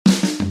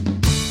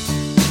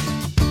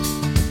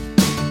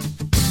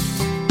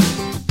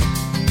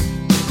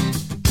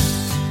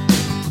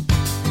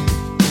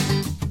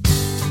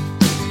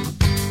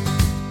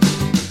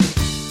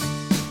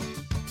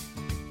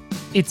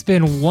It's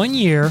been 1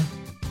 year,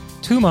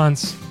 2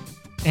 months,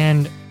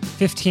 and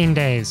 15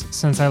 days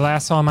since I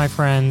last saw my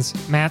friends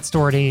Matt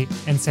Storty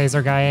and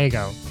Cesar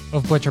Gallego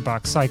of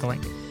Butcherbox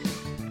Cycling.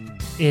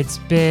 It's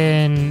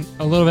been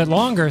a little bit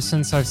longer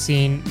since I've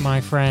seen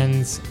my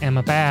friends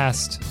Emma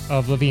Bast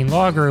of Levine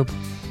Law Group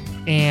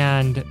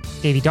and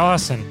Davey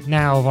Dawson,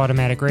 now of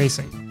Automatic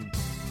Racing.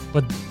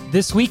 But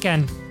this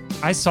weekend,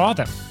 I saw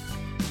them,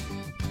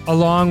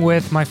 along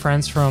with my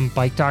friends from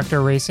Bike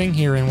Doctor Racing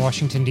here in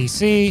Washington,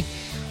 D.C.,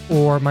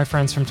 or my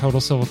friends from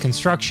Total Civil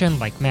Construction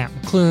like Matt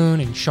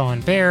McClune and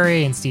Sean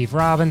Barry and Steve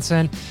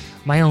Robinson,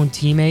 my own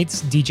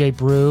teammates, DJ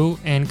Brew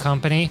and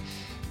company.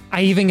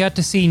 I even got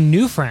to see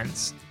new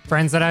friends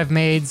that I've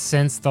made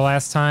since the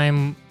last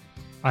time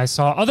I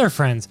saw other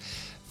friends,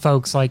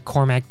 folks like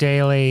Cormac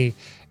Daly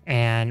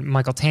and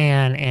Michael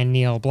Tan and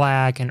Neil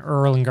Black and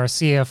Erlen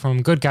Garcia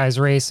from Good Guys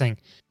Racing.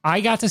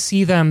 I got to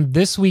see them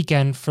this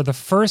weekend for the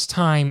first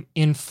time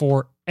in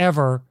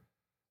forever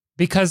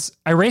because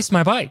I raced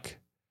my bike.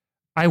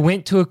 I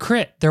went to a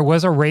crit. There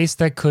was a race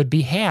that could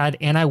be had,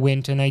 and I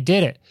went and I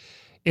did it.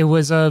 It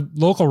was a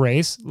local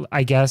race,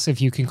 I guess, if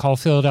you can call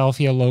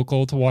Philadelphia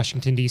local to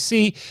Washington,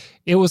 D.C.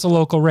 It was a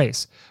local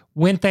race.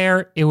 Went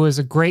there. It was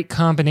a great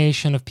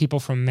combination of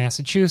people from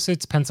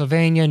Massachusetts,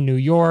 Pennsylvania, New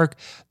York,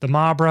 the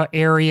Marlborough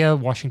area,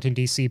 Washington,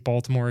 D.C.,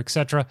 Baltimore,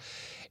 etc.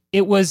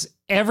 It was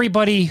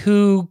everybody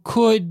who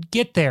could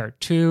get there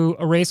to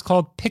a race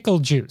called Pickle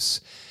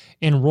Juice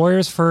in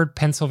Royersford,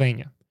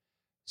 Pennsylvania.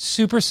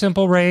 Super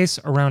simple race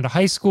around a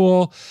high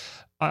school,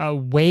 a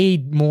way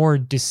more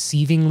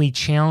deceivingly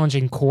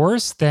challenging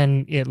course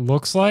than it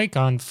looks like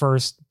on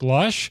first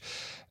blush.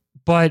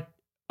 But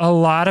a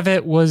lot of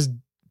it was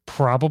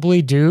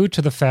probably due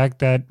to the fact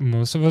that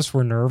most of us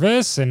were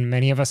nervous and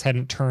many of us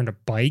hadn't turned a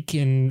bike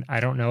in,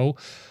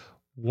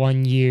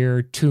 1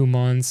 year, 2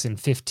 months, and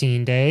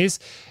 15 days.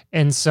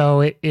 And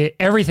so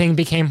everything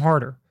became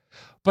harder.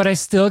 But I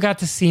still got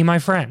to see my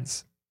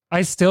friends.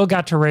 I still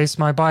got to race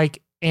my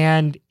bike.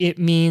 And it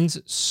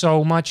means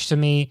so much to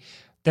me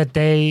that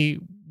they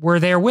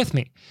were there with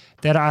me,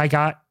 that I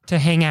got to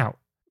hang out.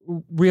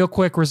 Real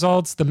quick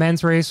results. The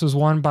men's race was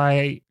won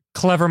by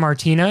Clever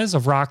Martinez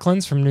of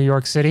Rocklands from New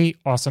York City.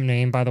 Awesome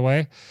name, by the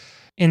way.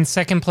 In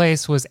second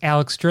place was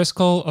Alex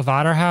Driscoll of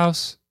Otter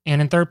House. And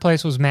in third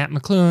place was Matt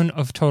McClune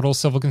of Total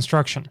Civil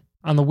Construction.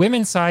 On the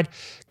women's side,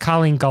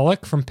 Colleen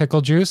Gullick from Pickle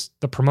Juice,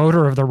 the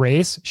promoter of the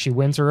race. She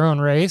wins her own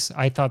race.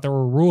 I thought there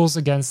were rules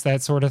against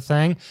that sort of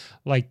thing.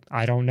 Like,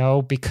 I don't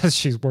know, because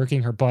she's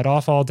working her butt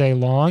off all day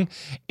long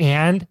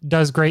and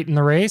does great in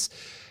the race.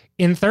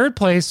 In third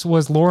place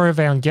was Laura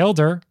Van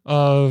Gelder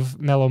of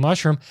Mellow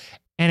Mushroom.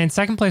 And in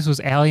second place was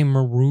Allie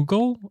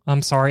Marugel.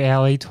 I'm sorry,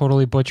 Allie,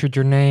 totally butchered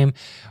your name.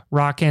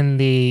 Rocking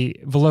the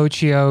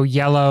Velocio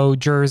yellow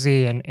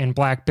jersey and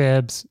black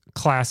bibs.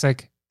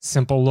 Classic,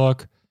 simple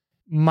look.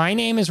 My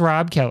name is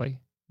Rob Kelly.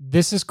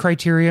 This is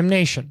Criterium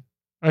Nation,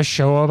 a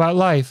show about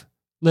life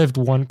lived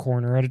one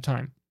corner at a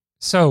time.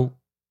 So,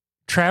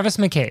 Travis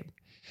McCabe,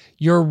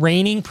 your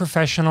reigning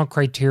professional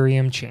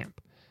Criterium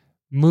champ,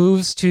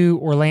 moves to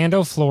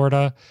Orlando,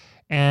 Florida,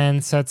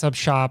 and sets up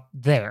shop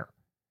there.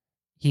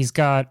 He's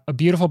got a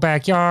beautiful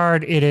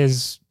backyard. It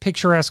is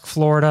picturesque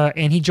Florida,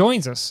 and he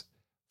joins us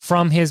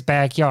from his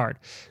backyard.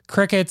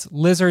 Crickets,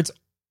 lizards,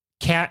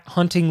 cat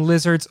hunting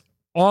lizards,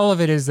 all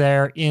of it is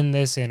there in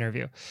this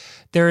interview.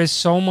 There is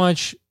so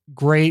much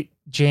great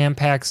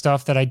jam-packed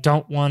stuff that I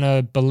don't want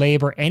to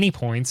belabor any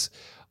points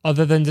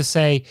other than to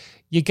say,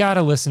 you got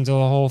to listen to the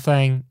whole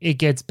thing. It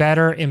gets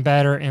better and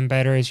better and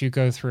better as you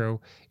go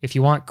through. If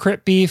you want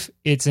crit beef,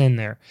 it's in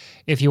there.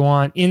 If you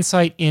want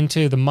insight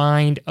into the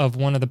mind of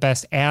one of the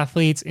best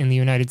athletes in the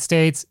United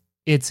States,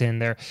 it's in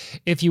there.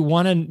 If you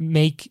want to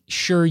make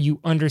sure you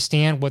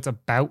understand what's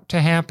about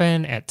to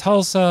happen at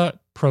Tulsa,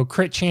 Pro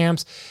Crit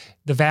Champs,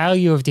 the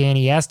value of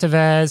Danny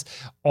Estevez,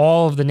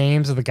 all of the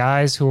names of the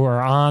guys who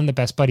are on the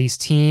Best Buddies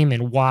team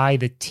and why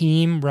the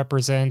team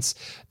represents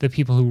the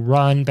people who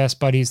run Best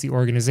Buddies, the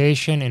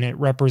organization, and it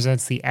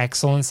represents the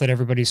excellence that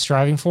everybody's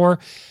striving for,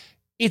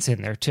 it's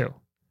in there too.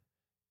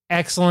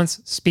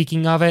 Excellence,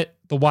 speaking of it,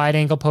 the Wide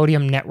Angle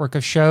Podium network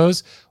of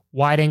shows,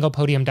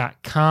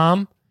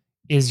 wideanglepodium.com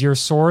is your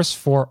source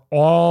for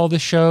all the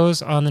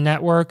shows on the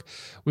network.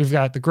 We've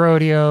got the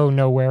Grodio,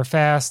 Nowhere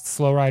Fast,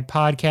 Slow Ride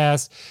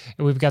Podcast,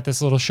 and we've got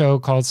this little show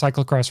called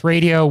Cyclocross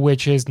Radio,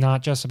 which is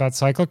not just about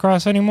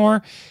cyclocross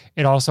anymore.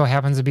 It also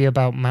happens to be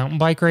about mountain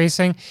bike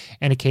racing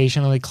and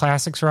occasionally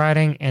classics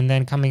riding, and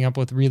then coming up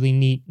with really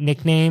neat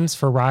nicknames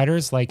for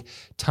riders like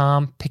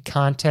Tom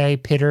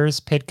Picante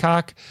Pitters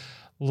Pitcock.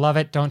 Love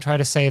it. Don't try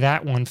to say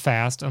that one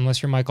fast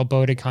unless you're Michael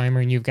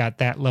Bodeheimer and you've got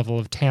that level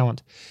of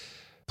talent.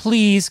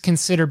 Please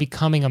consider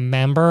becoming a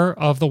member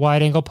of the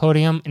Wide Angle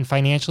Podium and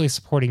financially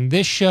supporting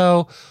this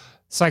show,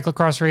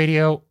 Cyclocross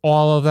Radio,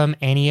 all of them,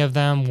 any of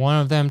them,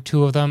 one of them,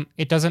 two of them.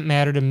 It doesn't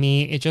matter to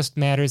me. It just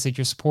matters that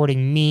you're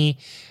supporting me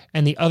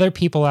and the other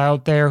people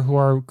out there who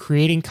are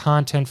creating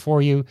content for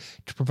you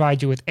to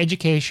provide you with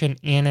education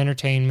and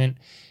entertainment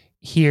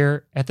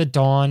here at the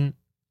dawn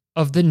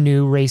of the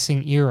new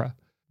racing era.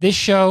 This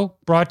show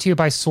brought to you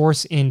by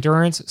Source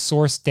Endurance,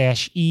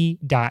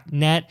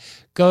 source-e.net.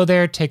 Go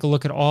there, take a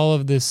look at all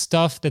of the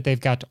stuff that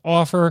they've got to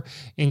offer,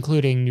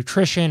 including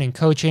nutrition and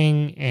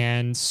coaching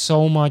and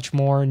so much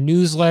more.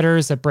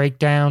 Newsletters that break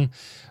down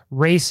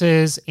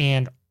races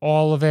and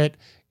all of it.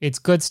 It's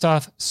good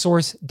stuff.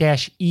 Source-e.net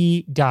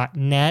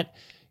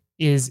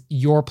is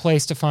your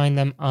place to find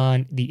them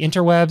on the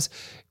interwebs.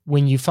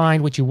 When you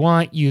find what you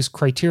want, use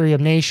Criterium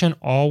Nation,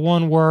 all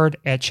one word,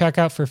 at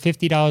checkout for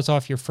 $50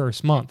 off your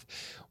first month.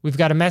 We've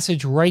got a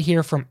message right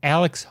here from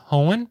Alex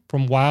Hohen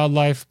from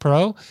Wildlife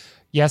Pro.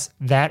 Yes,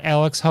 that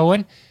Alex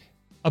Hohen,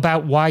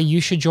 about why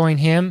you should join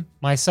him,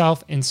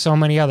 myself, and so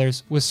many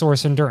others with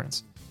Source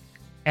Endurance.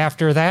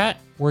 After that,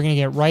 we're going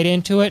to get right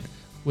into it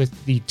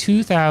with the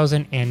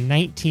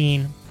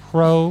 2019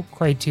 Pro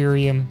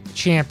Criterium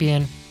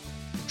champion,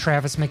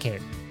 Travis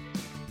McCabe.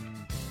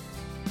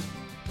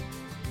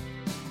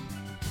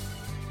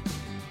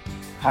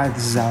 Hi,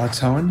 this is Alex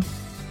Hohen.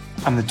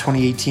 I'm the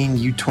 2018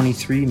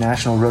 U23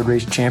 National Road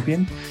Race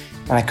Champion,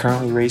 and I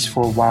currently race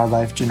for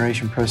Wildlife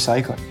Generation Pro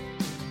Cycling.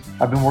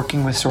 I've been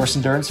working with Source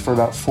Endurance for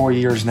about 4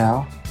 years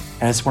now,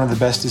 and it's one of the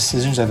best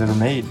decisions I've ever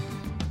made.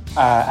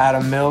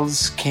 Adam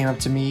Mills came up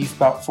to me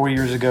about 4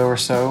 years ago or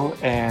so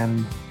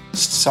and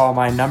saw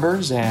my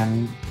numbers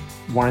and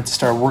wanted to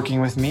start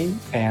working with me,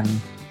 and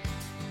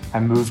I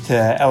moved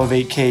to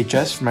Elevate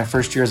KHS for my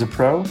first year as a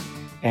pro,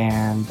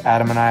 and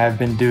Adam and I have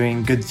been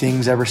doing good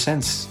things ever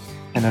since,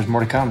 and there's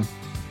more to come.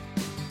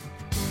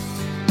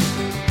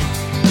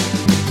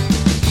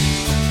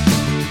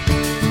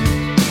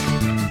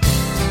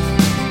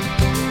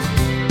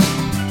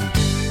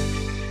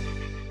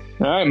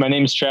 All right, my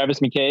name is Travis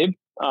McCabe.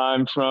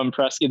 I'm from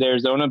Prescott,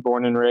 Arizona,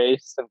 born and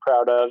raised, and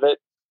proud of it.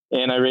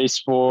 And I race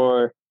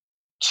for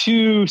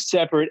two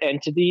separate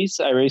entities.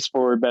 I race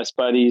for Best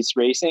Buddies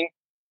Racing,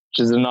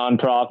 which is a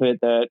nonprofit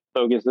that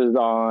focuses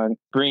on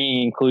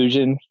bringing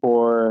inclusion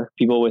for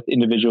people with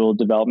individual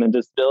development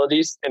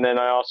disabilities. And then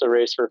I also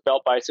race for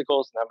Felt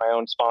Bicycles and have my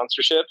own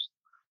sponsorships.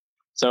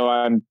 So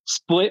I'm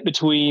split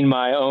between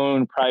my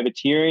own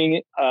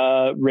privateering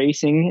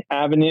racing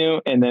avenue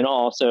and then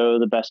also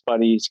the Best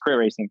Buddies crit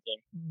racing team.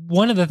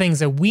 One of the things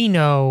that we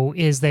know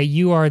is that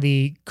you are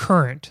the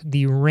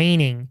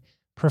reigning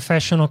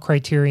professional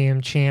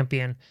Criterium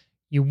champion.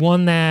 You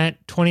won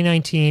that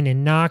 2019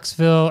 in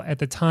Knoxville. At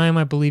the time,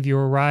 I believe you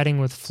were riding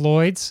with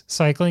Floyd's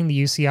Cycling,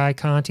 the UCI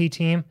Conti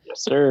team.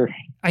 Yes, sir.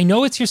 I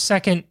know it's your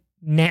second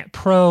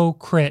Pro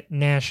Crit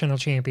National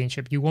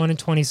Championship. You won in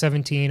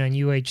 2017 on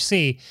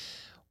UHC.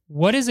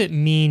 What does it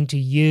mean to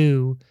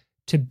you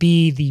to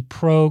be the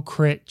Pro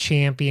Crit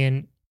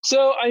champion?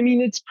 So, I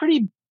mean, it's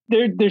pretty,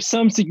 there's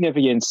some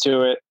significance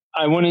to it.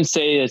 I wouldn't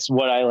say it's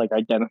what I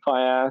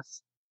identify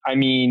as. I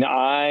mean,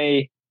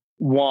 I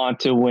want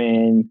to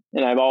win,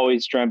 and I've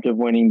always dreamt of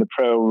winning the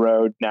Pro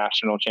Road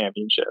National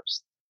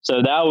Championships.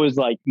 So that was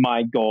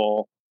my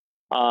goal.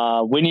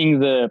 Winning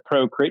the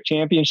Pro Crit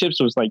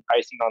Championships was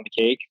icing on the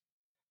cake.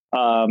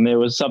 It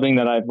was something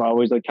that I've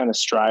always kind of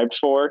strived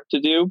for to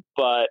do,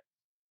 but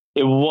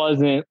it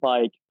wasn't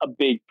a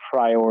big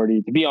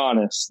priority, to be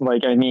honest.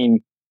 I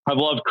mean, I've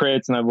loved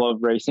crits and I've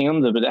loved racing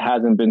them, but it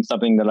hasn't been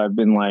something that I've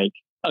been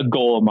a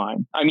goal of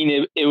mine. I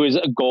mean, it was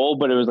a goal,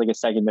 but it was a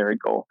secondary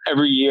goal.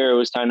 Every year it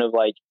was kind of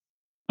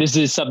this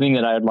is something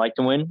that I'd like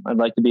to win. I'd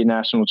like to be a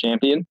national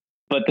champion,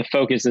 but the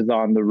focus is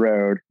on the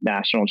road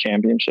national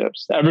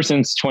championships. Ever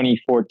since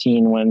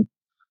 2014, when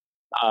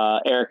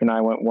Eric and I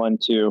went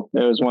 1-2,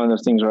 it was one of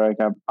those things where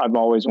I've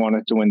always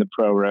wanted to win the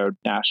Pro Road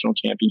National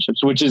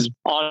Championships, which is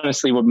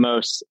honestly what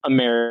most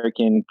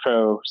American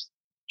pros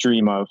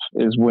dream of,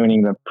 is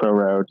winning the Pro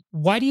Road.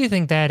 Why do you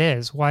think that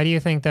is? Why do you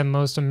think that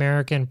most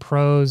American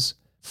pros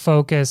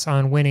focus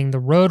on winning the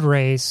road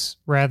race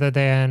rather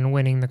than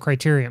winning the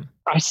Criterium?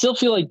 I still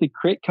feel like the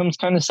crit comes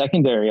kind of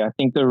secondary. I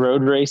think the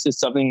road race is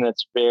something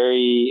that's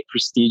very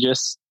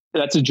prestigious.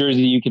 That's a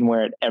jersey you can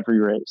wear at every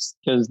race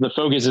because the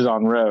focus is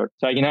on road.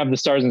 So I can have the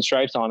stars and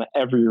stripes on at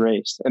every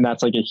race. And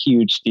that's a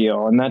huge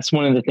deal. And that's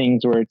one of the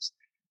things where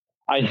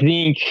I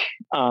think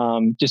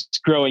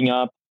just growing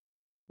up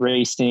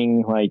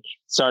racing,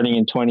 starting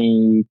in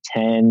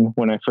 2010,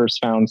 when I first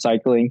found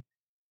cycling,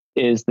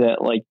 is that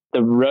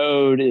the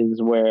road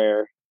is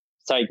where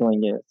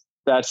cycling is.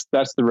 That's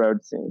the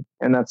road scene.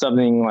 And that's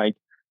something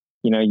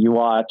you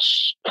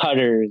watch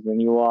Cutters and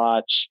you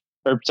watch,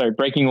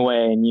 Breaking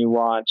Away, and you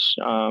watch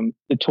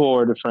the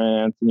Tour de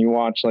France, and you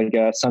watch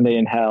Sunday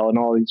in Hell and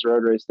all these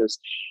road races.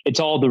 It's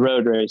all the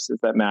road races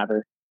that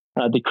matter.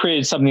 The crit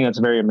is something that's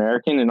very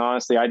American. And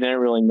honestly, I didn't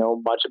really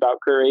know much about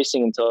crit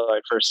racing until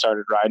I first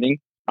started riding.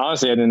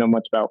 Honestly, I didn't know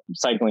much about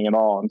cycling at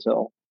all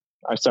until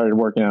I started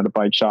working at a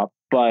bike shop.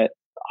 But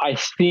I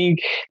think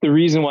the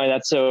reason why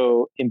that's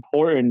so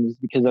important is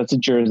because that's a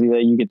jersey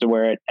that you get to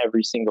wear at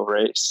every single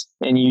race.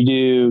 And you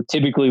do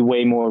typically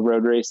way more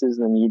road races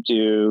than you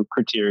do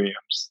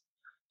criteriums.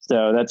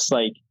 So that's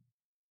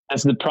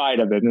the pride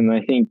of it. And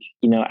I think,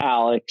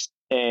 Alex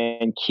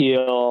and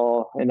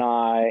Keel and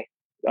I,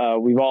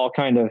 we've all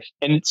kind of,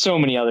 and so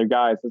many other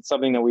guys, it's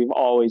something that we've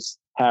always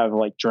have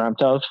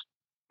dreamt of.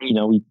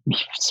 we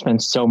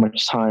spend so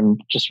much time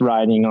just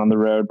riding on the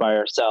road by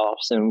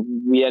ourselves, and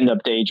we end up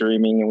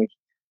daydreaming, and we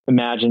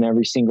imagine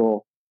every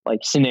single like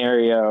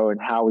scenario and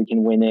how we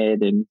can win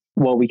it and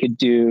what we could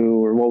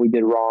do or what we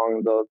did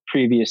wrong the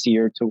previous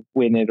year to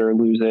win it or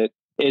lose it.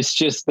 It's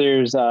just,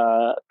 there's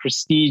a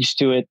prestige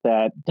to it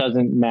that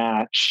doesn't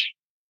match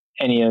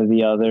any of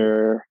the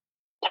other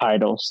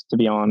titles, to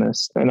be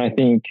honest. And I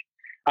think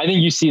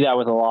you see that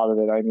with a lot of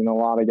it. I mean, a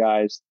lot of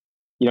guys,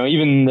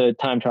 even the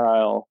time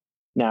trial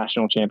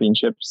national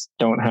championships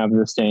don't have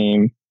the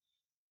same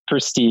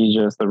prestige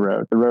as the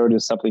road. The road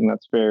is something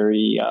that's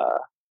very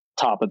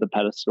top of the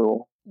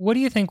pedestal. What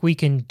do you think we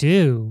can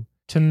do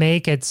to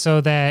make it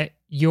so that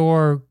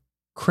your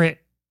crit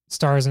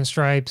Stars and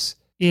Stripes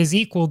is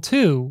equal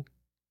to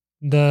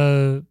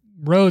the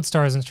road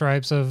Stars and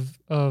Stripes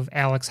of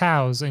Alex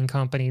Howes and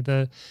company?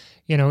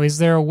 Is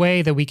there a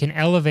way that we can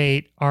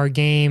elevate our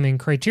game in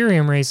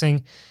criterium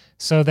racing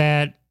so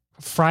that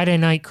Friday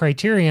night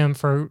criterium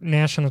for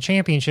national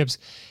championships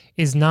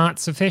is not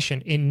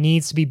sufficient? It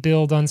needs to be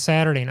billed on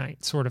Saturday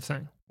night, sort of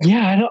thing.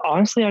 Yeah,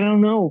 honestly, I don't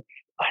know.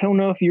 I don't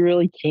know if you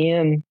really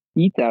can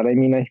beat that. I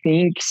mean, I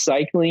think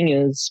cycling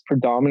is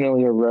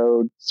predominantly a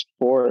road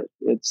sport.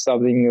 It's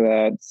something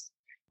that's,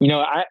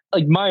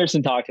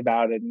 Meyerson talked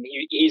about it, and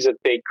he's a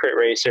big crit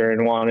racer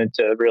and wanted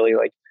to really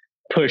like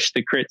push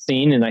the crit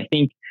scene. And I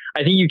think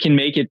you can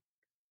make it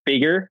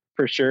bigger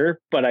for sure,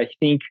 but I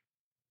think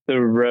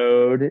the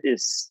road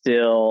is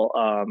still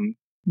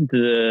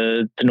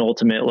the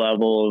penultimate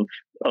level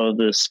of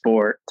the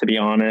sport, to be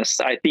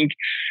honest. I think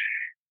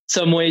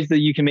some ways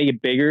that you can make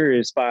it bigger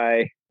is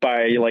by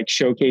like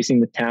showcasing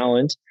the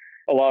talent.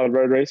 A lot of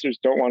road racers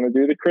don't want to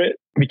do the crit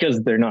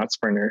because they're not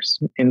sprinters.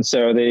 And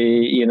so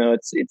they,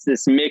 it's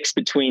this mix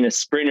between a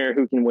sprinter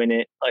who can win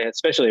it, like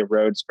especially a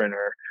road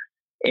sprinter,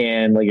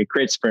 and like a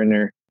crit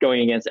sprinter going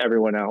against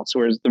everyone else.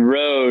 Whereas the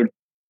road,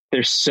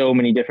 there's so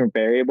many different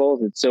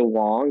variables. It's so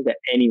long that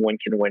anyone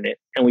can win it.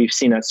 And we've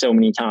seen that so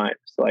many times.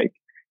 Like,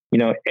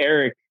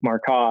 Eric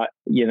Marcotte,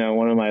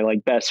 one of my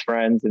like best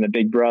friends and a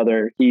big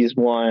brother, he's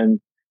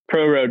won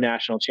pro road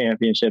national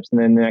championships.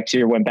 And then the next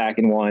year went back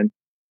and won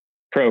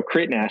pro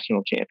crit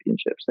national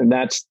championships. And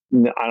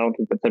I don't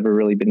think that's ever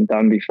really been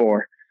done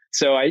before.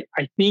 So I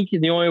think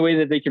the only way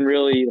that they can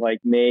really like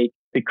make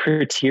the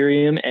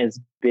criterium as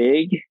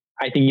big,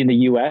 I think in the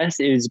US,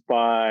 is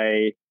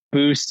by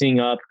boosting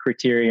up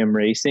criterium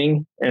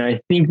racing. And I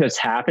think that's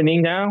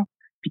happening now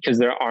because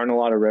there aren't a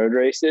lot of road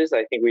races.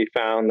 I think we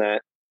found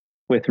that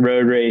with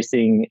road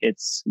racing,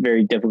 it's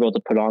very difficult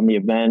to put on the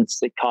events.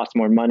 It costs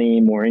more money,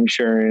 more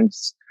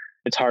insurance.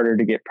 It's harder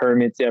to get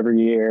permits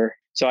every year.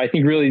 So I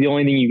think really the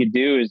only thing you could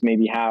do is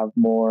maybe have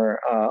more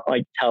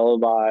like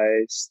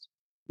televised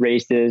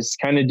races,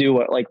 kind of do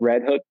what like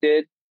Red Hook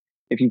did.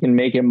 If you can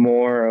make it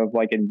more of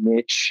like a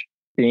niche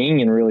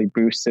thing and really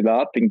boost it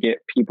up and get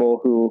people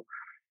who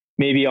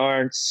maybe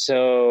aren't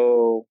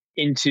so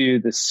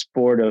into the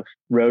sport of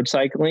road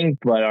cycling,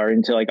 but are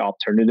into like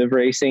alternative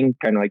racing,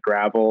 kind of like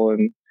gravel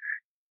and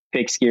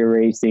fixed gear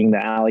racing,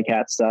 the Alley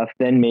Cat stuff,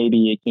 then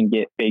maybe it can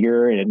get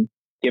bigger and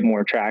get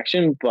more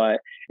traction, but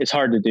it's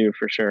hard to do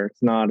for sure.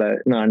 It's not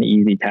an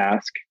easy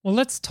task. Well,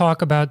 let's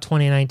talk about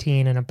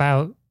 2019 and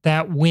about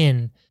that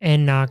win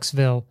in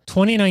Knoxville.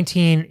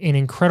 2019, an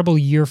incredible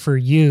year for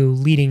you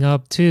leading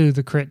up to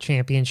the crit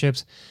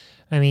championships.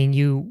 I mean,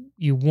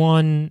 you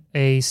won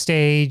a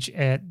stage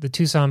at the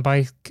Tucson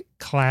Bike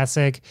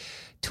Classic,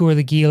 Tour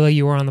de Gila.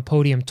 You were on the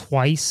podium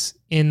twice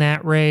in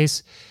that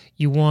race.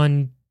 You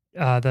won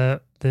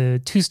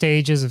the two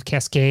stages of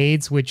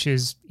Cascades, which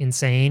is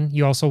insane.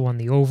 You also won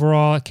the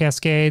overall at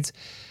Cascades.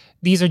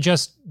 These are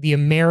just the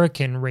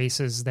American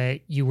races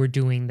that you were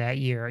doing that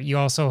year. You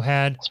also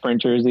had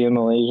Sprint Jersey in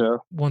Malaysia.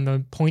 Won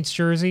the points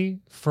jersey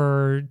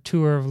for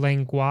Tour of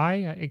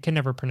Langkawi. I can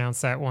never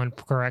pronounce that one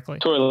correctly.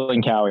 Tour of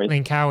Langkawi.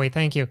 Langkawi,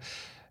 thank you.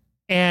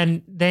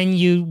 And then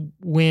you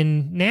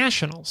win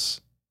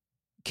nationals.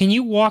 Can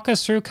you walk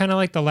us through kind of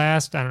like the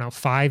last,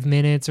 5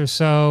 minutes or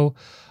so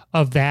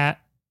of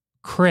that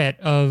crit,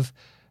 of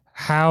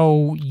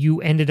how you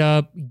ended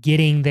up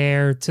getting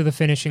there to the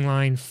finishing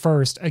line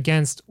first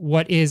against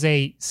what is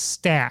a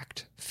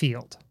stacked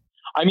field?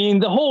 I mean,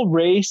 the whole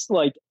race,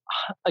 like,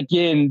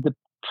 again, the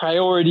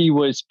priority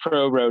was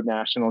pro road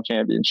national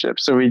championship.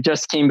 So we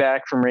just came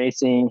back from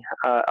racing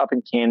up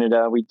in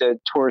Canada. We did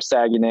Tour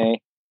Saguenay,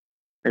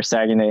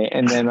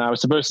 and then I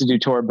was supposed to do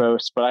Tour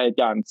Beauce, but I had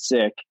gotten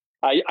sick.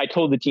 I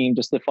told the team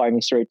just to fly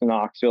me straight to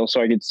Knoxville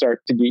so I could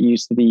start to get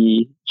used to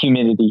the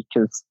humidity,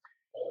 because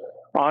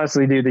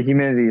honestly, dude, the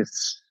humidity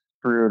is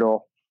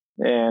brutal,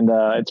 and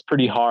it's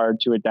pretty hard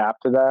to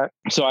adapt to that.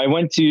 So I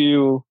went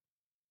to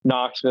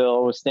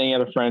Knoxville, was staying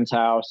at a friend's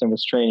house and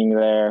was training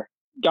there.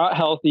 Got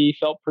healthy,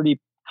 felt pretty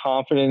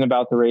confident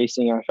about the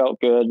racing. I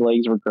felt good.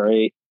 Legs were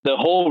great. The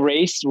whole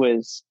race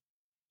was,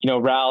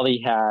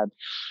 Rally had,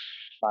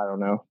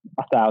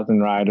 1,000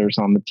 riders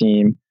on the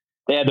team.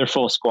 They had their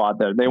full squad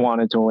there. They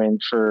wanted to win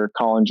for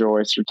Colin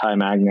Joyce or Ty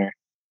Magner.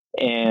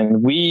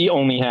 And we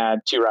only had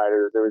 2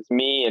 riders. There was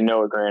me and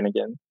Noah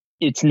Granigan.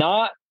 It's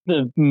not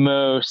the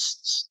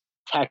most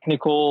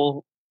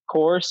technical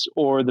course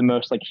or the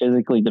most like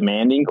physically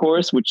demanding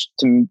course, which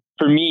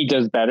for me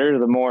does better.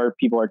 The more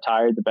people are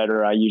tired, the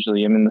better I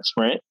usually am in the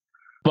sprint.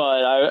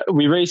 But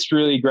we raced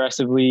really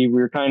aggressively.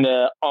 We were kind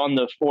of on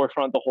the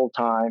forefront the whole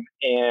time.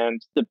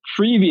 And the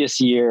previous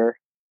year,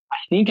 I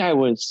think I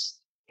was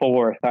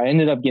fourth. I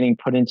ended up getting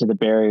put into the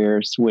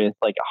barriers with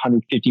like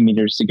 150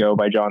 meters to go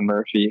by John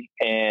Murphy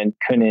and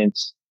couldn't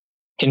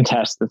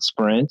contest the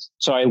sprint.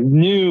 So I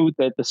knew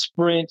that the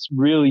sprint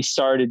really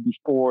started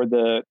before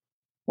the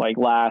like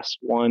last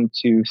 1,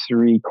 2,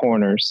 3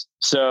 corners.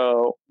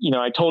 So,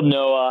 I told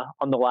Noah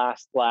on the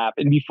last lap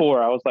and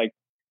before I was like,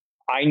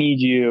 I need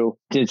you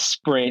to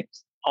sprint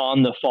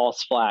on the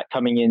false flat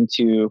coming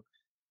into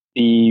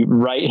the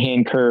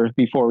right-hand curve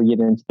before we get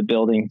into the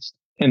buildings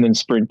and then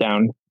sprint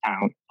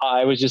downtown.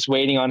 I was just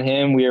waiting on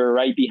him. We were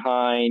right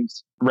behind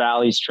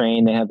Rally's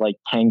train. They had like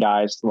 10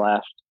 guys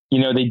left.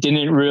 They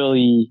didn't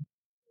really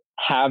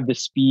have the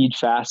speed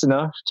fast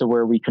enough to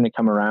where we couldn't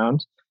come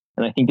around.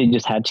 And I think they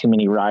just had too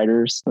many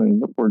riders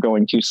and were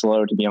going too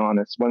slow, to be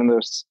honest. One of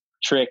those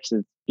tricks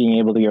is being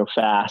able to go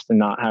fast and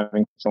not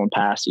having someone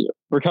pass you.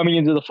 We're coming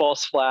into the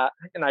false flat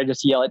and I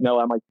just yell at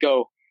Noah. I'm like,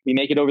 go. We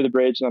make it over the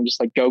bridge and I'm just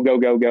like, go, go,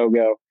 go, go,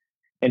 go.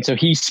 And so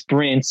he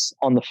sprints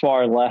on the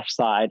far left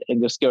side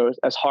and just goes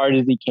as hard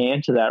as he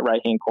can to that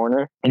right-hand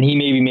corner. And he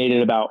maybe made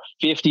it about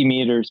 50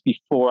 meters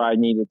before I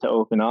needed to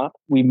open up.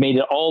 We made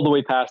it all the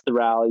way past the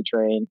rally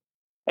train.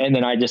 And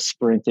then I just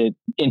sprinted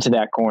into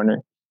that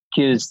corner.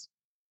 Because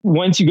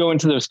once you go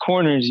into those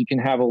corners, you can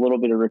have a little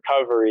bit of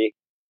recovery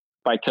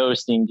by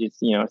coasting. Just,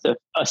 it's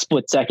a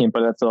split second,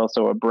 but that's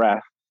also a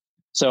breath.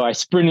 So I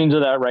sprint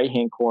into that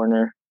right-hand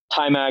corner.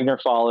 Ty Magner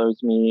follows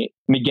me.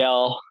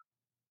 Miguel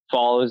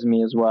follows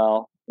me as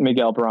well.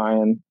 Miguel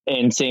Bryan.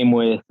 And same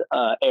with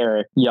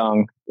Eric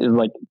Young. Is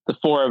like the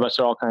four of us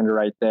are all kind of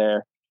right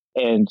there.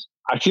 And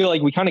I feel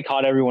like we kind of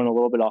caught everyone a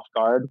little bit off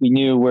guard. We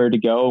knew where to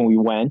go and we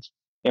went.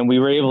 And we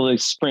were able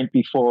to sprint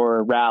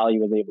before Rally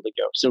was able to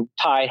go. So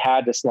Ty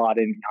had to slot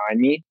in behind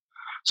me.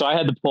 So I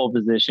had the pole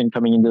position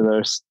coming into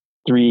those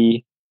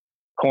 3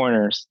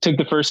 corners. Took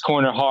the first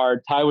corner hard.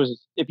 Ty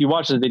was, if you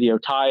watch the video,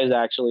 Ty is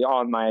actually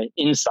on my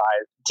inside.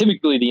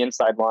 Typically the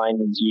inside line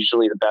is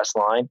usually the best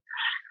line.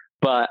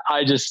 But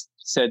I just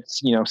said,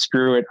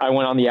 screw it. I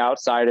went on the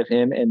outside of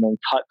him and then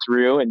cut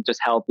through and just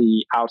held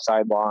the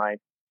outside line.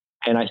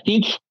 And I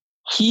think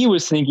he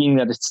was thinking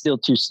that it's still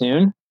too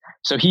soon.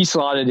 So he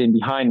slotted in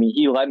behind me.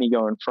 He let me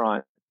go in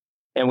front.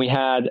 And we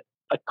had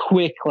a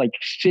quick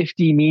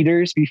 50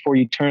 meters before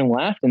you turn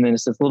left. And then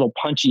it's this little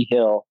punchy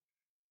hill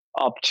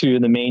up to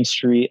the main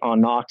street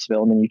on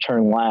Knoxville. And then you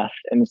turn left.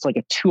 And it's like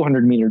a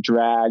 200 meter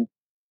drag.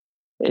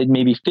 It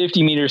may be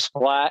 50 meters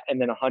flat and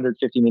then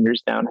 150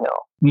 meters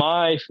downhill.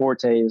 My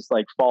forte is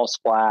false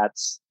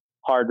flats,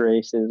 hard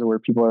races where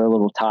people are a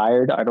little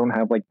tired. I don't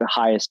have the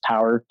highest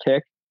power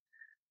kick.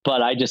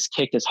 But I just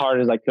kicked as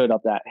hard as I could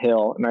up that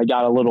hill. And I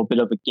got a little bit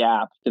of a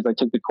gap because I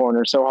took the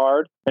corner so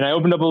hard. And I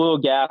opened up a little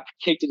gap,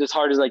 kicked it as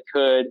hard as I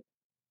could,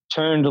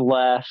 turned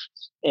left.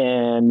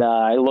 And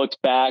I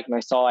looked back and I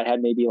saw I had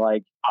maybe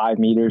 5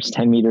 meters,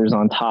 10 meters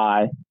on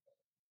Ty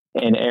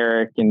and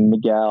Eric and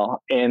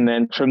Miguel. And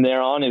then from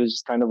there on, it was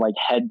just kind of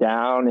head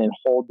down and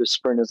hold the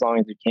sprint as long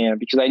as you can.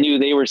 Because I knew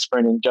they were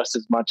sprinting just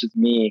as much as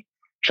me,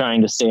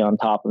 trying to stay on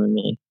top of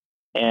me.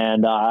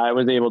 And I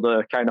was able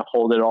to kind of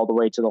hold it all the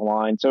way to the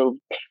line. So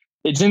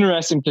it's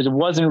interesting because it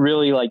wasn't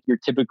really your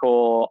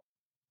typical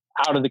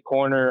out of the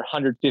corner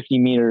 150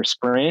 meter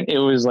sprint. It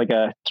was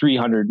a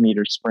 300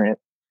 meter sprint,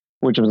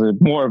 which was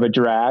more of a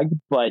drag,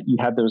 but you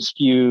had those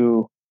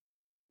few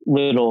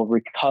little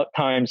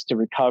times to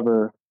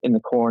recover in the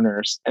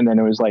corners. And then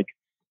it was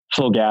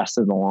full gas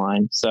to the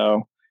line.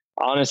 So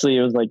honestly,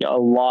 it was a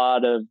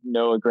lot of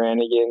Noah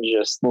Granigan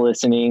just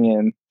listening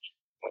and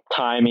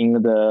timing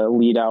the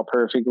lead out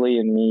perfectly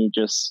and me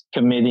just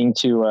committing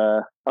to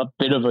a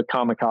bit of a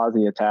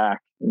kamikaze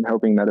attack and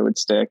hoping that it would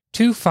stick.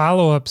 2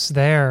 follow-ups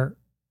there.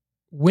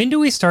 When do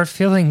we start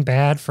feeling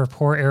bad for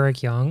poor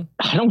Eric Young?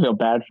 I don't feel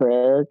bad for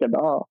Eric at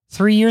all.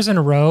 3 years in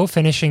a row,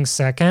 finishing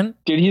second.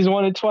 Dude, he's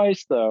won it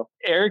twice though.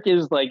 Eric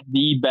is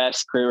the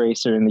best crit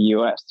racer in the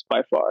US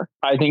by far.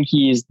 I think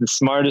he's the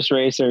smartest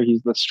racer.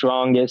 He's the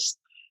strongest.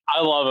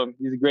 I love him.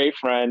 He's a great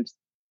friend.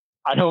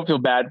 I don't feel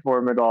bad for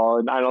him at all.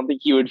 And I don't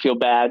think he would feel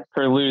bad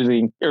for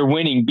losing or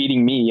winning,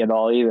 beating me at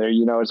all either.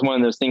 It's one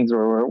of those things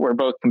where we're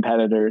both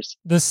competitors.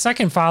 The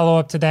second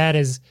follow-up to that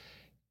is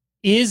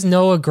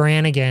Noah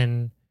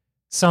Granigan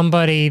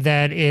somebody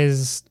that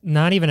is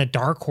not even a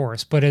dark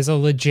horse, but is a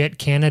legit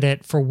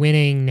candidate for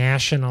winning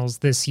nationals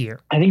this year?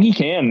 I think he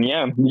can,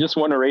 yeah. He just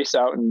won a race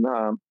out in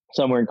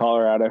somewhere in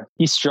Colorado.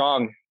 He's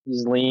strong.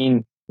 He's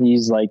lean.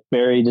 He's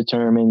very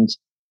determined.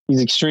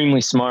 He's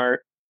extremely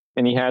smart.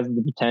 And he has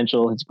the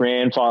potential. His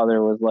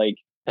grandfather was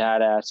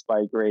badass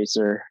bike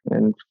racer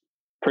and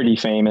pretty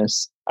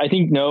famous. I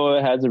think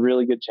Noah has a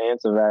really good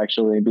chance of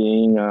actually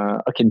being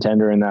a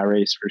contender in that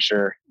race for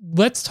sure.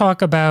 Let's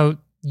talk about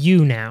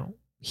you now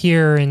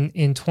here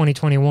in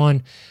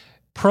 2021.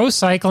 Pro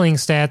Cycling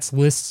Stats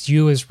lists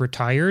you as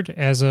retired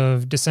as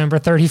of December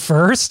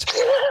 31st.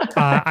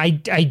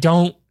 I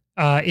don't.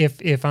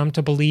 If I'm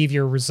to believe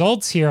your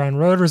results here on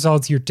road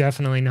results, you're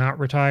definitely not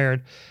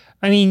retired.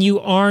 I mean, you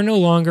are no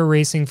longer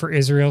racing for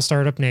Israel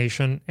Startup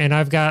Nation, and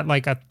I've got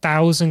like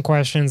 1,000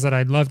 questions that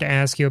I'd love to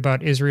ask you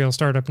about Israel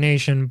Startup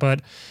Nation,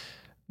 but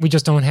we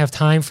just don't have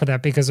time for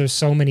that because there's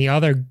so many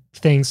other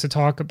things to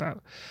talk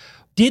about.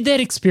 Did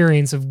that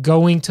experience of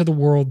going to the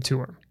world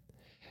tour,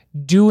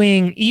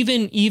 doing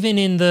even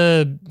in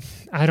the,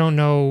 I don't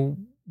know,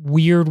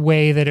 weird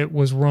way that it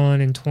was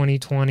run in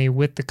 2020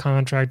 with the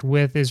contract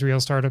with Israel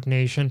Startup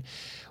Nation,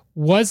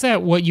 was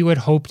that what you had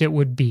hoped it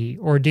would be?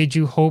 Or did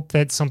you hope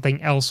that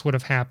something else would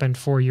have happened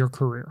for your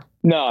career?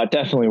 No, it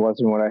definitely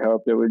wasn't what I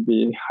hoped it would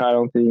be. I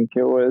don't think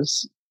it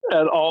was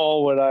at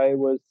all what I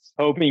was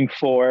hoping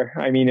for.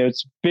 I mean,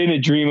 it's been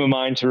a dream of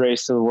mine to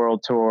race to the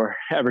World Tour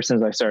ever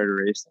since I started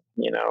racing.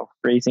 You know,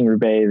 racing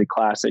Roubaix, the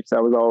classics,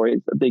 that was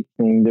always a big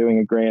thing. Doing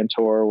a Grand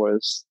Tour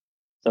was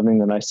something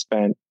that I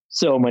spent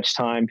so much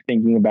time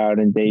thinking about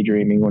and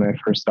daydreaming when I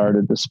first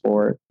started the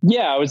sport.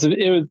 Yeah, it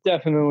was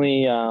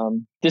definitely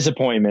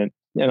disappointment,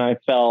 and I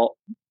felt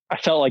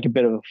like a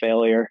bit of a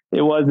failure.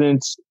 It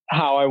wasn't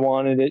how I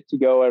wanted it to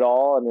go at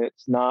all, and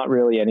it's not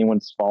really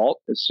anyone's fault.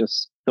 It's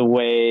just the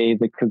way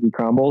the cookie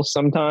crumbles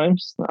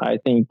sometimes. I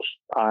think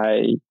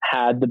I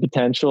had the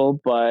potential,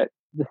 but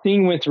the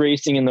thing with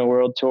racing in the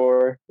World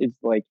Tour is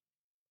like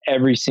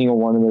every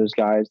single one of those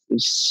guys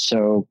is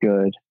so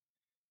good.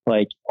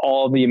 Like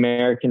all the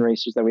American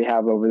racers that we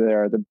have over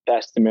there are the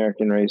best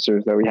American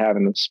racers that we have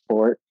in the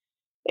sport.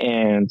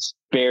 And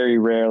very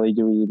rarely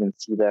do we even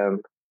see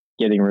them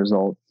getting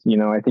results. You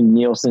know, I think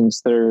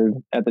Nielsen's third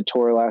at the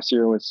Tour last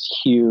year was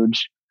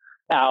huge.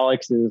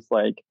 Alex is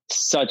like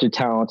such a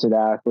talented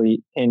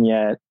athlete, and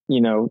yet,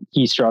 you know,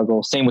 he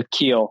struggles. Same with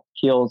Keel.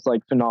 Keel's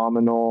like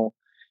phenomenal.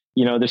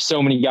 You know, there's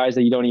so many guys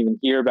that you don't even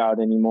hear about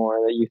anymore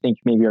that you think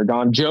maybe are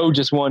gone. Joe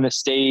just won a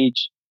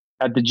stage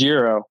at the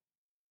Giro.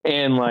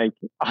 And like,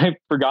 I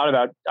forgot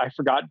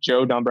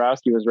Joe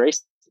Dombrowski was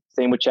racing.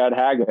 Same with Chad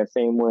Haga.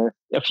 Same with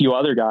a few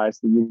other guys.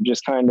 You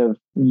just kind of,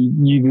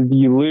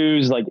 you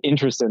lose like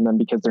interest in them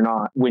because they're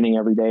not winning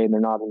every day and they're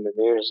not in the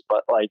news.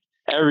 But like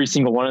every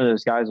single one of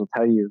those guys will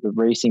tell you the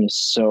racing is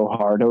so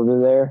hard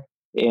over there.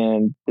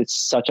 And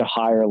it's such a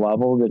higher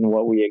level than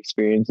what we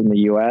experience in the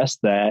US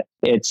that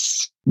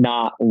it's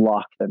not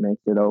luck that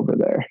makes it over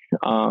there.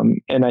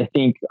 And I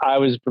think I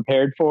was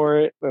prepared for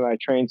it and I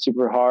trained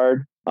super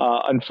hard.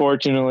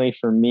 Unfortunately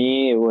for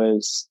me,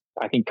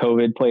 I think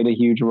COVID played a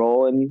huge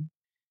role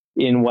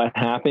in what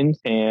happened.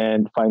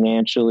 And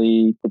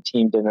financially, the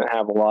team didn't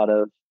have a lot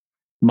of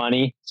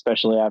money,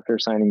 especially after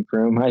signing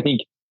Froome. I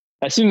think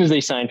as soon as they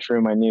signed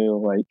Froome, I knew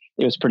like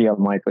it was pretty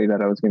unlikely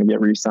that I was going to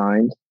get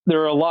re-signed. There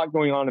were a lot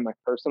going on in my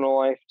personal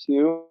life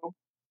too.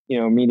 You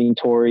know, meeting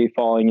Tori,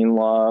 falling in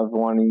love,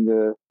 wanting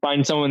to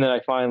find someone that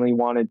I finally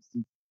wanted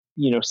to,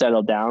 you know,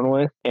 settle down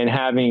with, and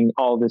having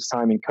all this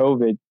time in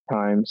COVID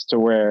times to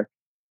where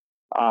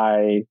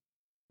I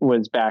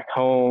was back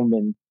home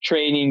and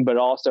training, but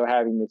also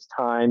having this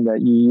time that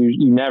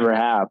you never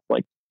have.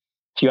 Like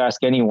if you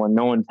ask anyone,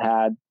 no one's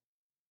had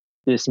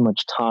this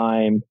much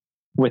time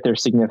with their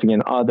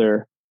significant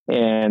other.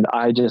 And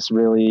I just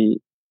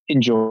really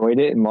enjoyed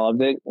it and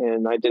loved it.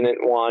 And I didn't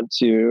want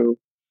to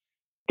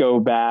go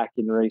back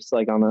and race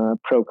like on a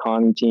pro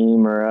Conti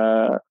team or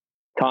a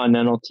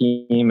continental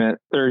team at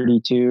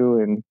 32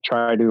 and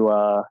try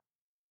to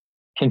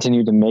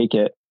continue to make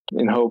it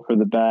and hope for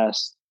the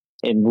best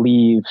and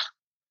leave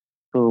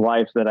the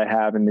life that I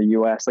have in the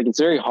US. Like it's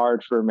very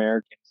hard for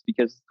Americans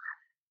because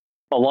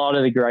a lot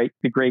of the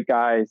great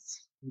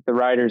guys, the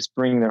riders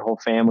bring their whole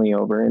family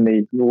over and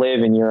they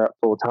live in Europe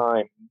full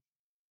time.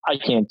 I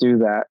can't do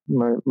that.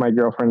 My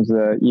girlfriend's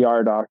a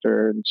ER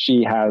doctor and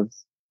she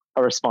has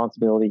a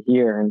responsibility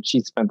here, and she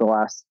spent the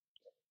last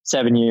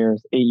 8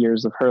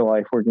 years of her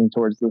life working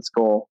towards this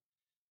goal.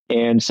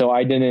 And so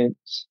I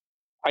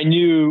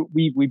knew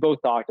we both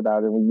talked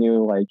about it. We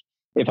knew like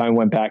if I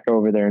went back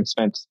over there and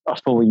spent a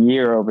full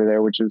year over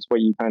there, which is what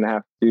you kind of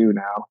have to do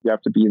now, you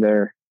have to be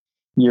there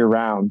year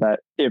round, that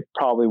it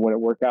probably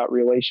wouldn't work out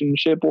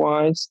relationship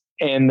wise.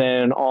 And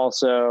then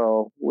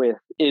also with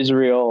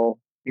Israel,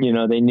 you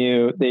know,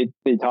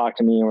 they talked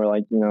to me and were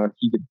like, you know, if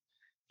you could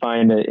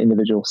find an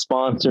individual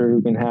sponsor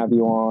who can have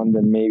you on,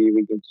 then maybe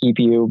we can keep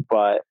you.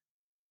 But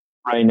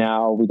right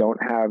now we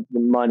don't have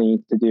the money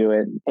to do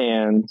it.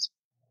 And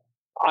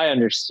I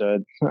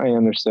understood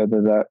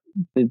that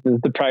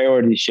the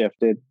priority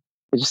shifted.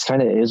 It just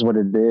kind of is what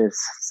it is.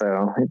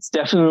 So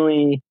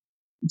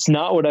it's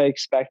not what I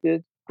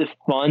expected. The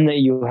fun that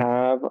you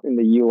have in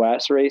the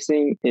US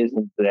racing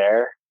isn't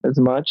there as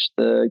much.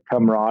 The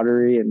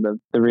camaraderie and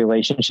the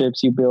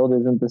relationships you build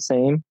isn't the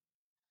same.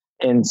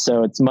 And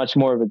so it's much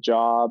more of a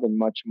job and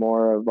much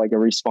more of like a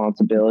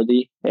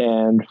responsibility.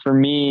 And for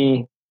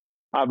me,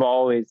 I've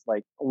always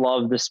like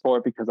loved the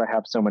sport because I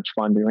have so much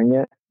fun doing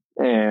it.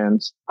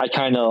 And I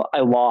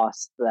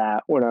lost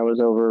that when I was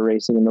over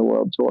racing in the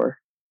World Tour.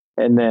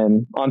 And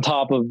then on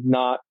top of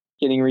not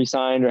getting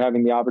re-signed or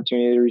having the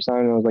opportunity to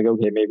re-sign, I was like,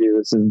 okay, maybe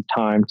this is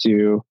time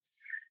to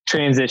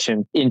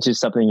transition into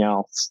something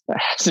else. That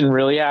hasn't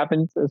really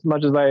happened as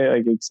much as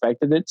I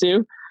expected it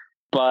to.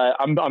 But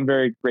I'm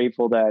very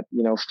grateful that,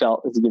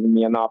 Felt has given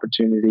me an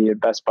opportunity, and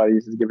Best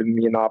Buddies has given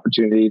me an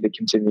opportunity to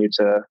continue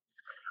to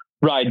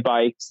ride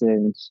bikes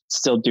and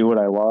still do what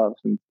I love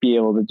and be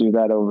able to do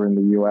that over in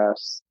the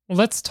US.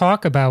 Let's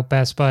talk about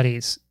Best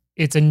Buddies.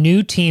 It's a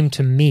new team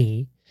to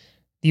me.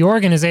 The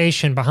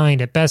organization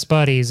behind it, Best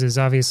Buddies, is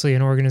obviously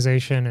an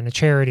organization and a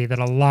charity that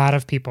a lot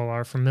of people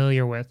are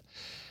familiar with.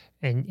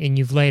 And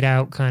you've laid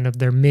out kind of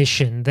their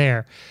mission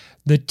there.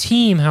 The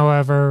team,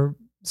 however,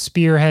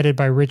 spearheaded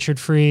by Richard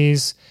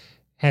Freeze,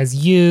 has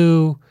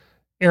you,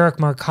 Eric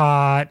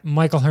Marcotte,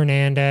 Michael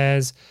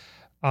Hernandez,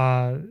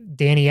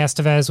 Danny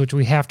Estevez, which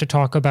we have to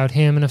talk about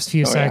him in a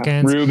few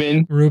seconds.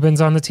 Yeah. Ruben's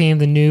on the team,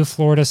 the new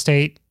Florida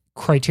State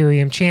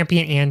Criterium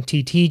champion and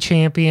TT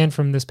champion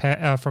from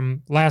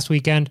from last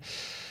weekend.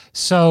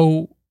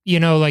 So,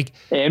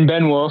 and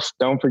Ben Wolf.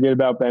 Don't forget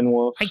about Ben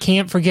Wolf. I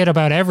can't forget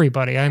about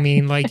everybody. I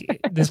mean,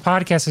 this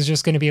podcast is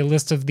just going to be a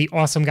list of the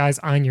awesome guys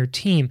on your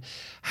team.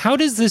 How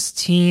does this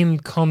team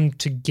come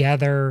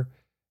together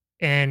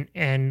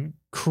and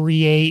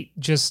create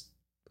just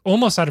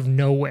almost out of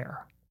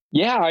nowhere?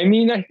 Yeah, I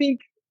mean, I think,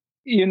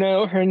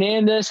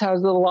 Hernandez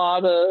has a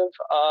lot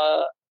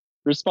of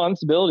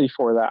responsibility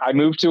for that. I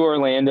moved to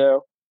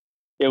Orlando.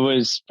 It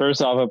was,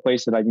 first off, a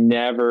place that I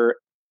never,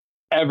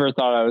 ever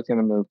thought I was going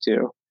to move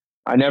to.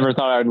 I never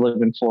thought I would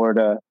live in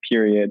Florida,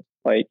 period.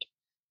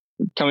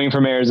 Coming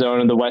from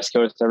Arizona, the West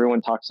Coast,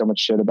 everyone talks so much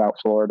shit about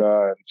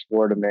Florida and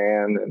Florida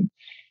man. And,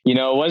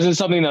 it wasn't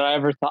something that I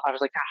ever thought. I was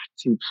like,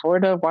 dude,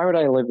 Florida, why would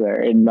I live there?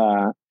 And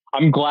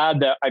I'm glad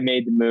that I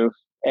made the move.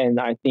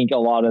 And I think a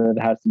lot of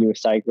it has to do with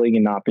cycling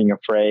and not being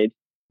afraid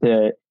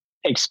to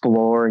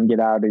explore and get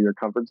out of your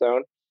comfort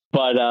zone.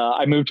 But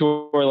I moved to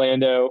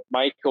Orlando.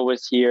 Michael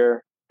was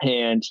here.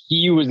 And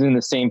he was in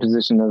the same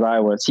position as I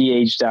was. He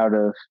aged out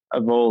of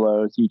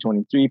Volo's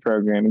U23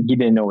 program, and he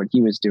didn't know what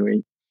he was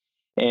doing.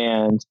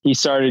 And he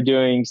started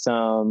doing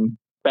some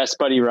Best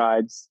Buddy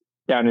rides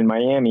down in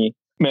Miami.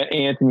 Met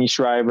Anthony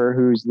Shriver,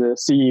 who's the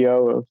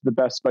CEO of the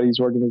Best Buddies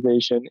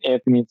organization.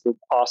 Anthony's an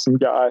awesome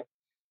guy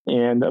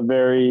and a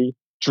very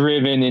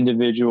driven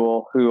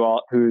individual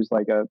who's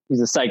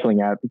he's a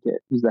cycling advocate.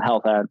 He's a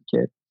health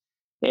advocate.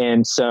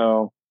 And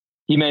so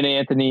he met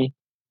Anthony.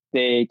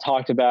 They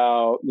talked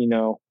about,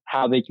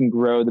 how they can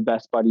grow the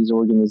Best Buddies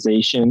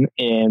organization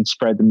and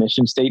spread the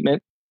mission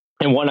statement.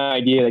 And one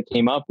idea that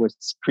came up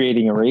was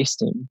creating a race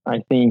team. I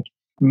think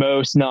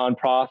most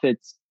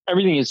nonprofits,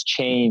 everything has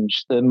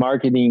changed. The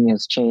marketing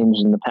has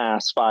changed in the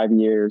past 5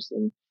 years,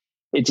 and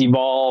it's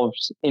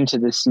evolved into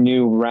this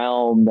new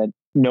realm that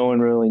no one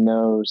really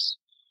knows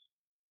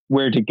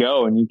where to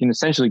go. And you can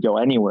essentially go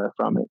anywhere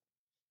from it.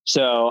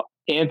 So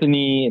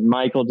Anthony and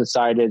Michael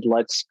decided,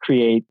 let's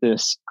create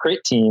this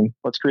crit team.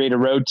 Let's create a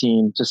road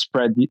team to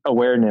spread the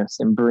awareness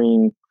and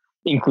bring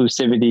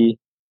inclusivity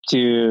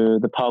to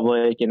the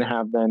public and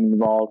have them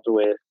involved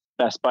with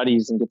Best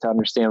Buddies and get to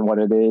understand what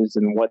it is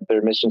and what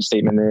their mission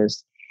statement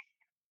is.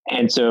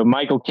 And so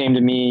Michael came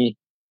to me,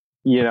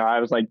 I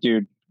was like,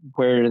 dude,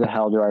 where the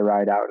hell do I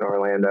ride out in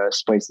Orlando?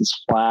 This place is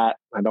flat.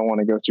 I don't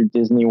want to go through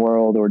Disney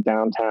World or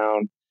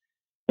downtown.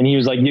 And he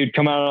was like, dude,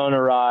 come out on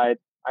a ride.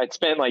 I'd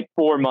spent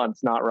 4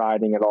 months not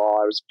riding at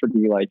all. I was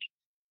pretty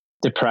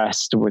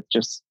depressed with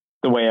just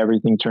the way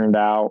everything turned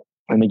out.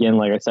 And again,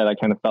 like I said, I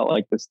kind of felt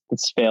like this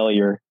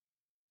failure,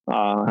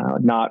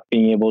 not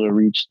being able to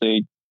reach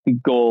the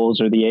goals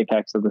or the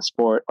apex of the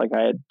sport like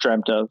I had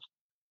dreamt of.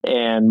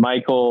 And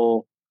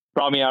Michael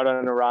brought me out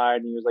on a ride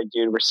and he was like,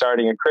 dude, we're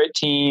starting a crit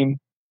team.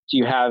 Do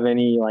you have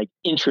any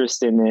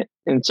interest in it?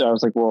 And so I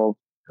was like, well,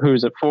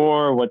 who's it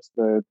for? What's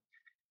the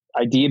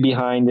idea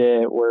behind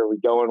it? Where are we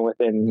going with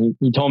it? And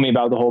he told me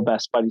about the whole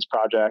Best Buddies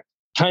project.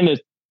 Kind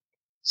of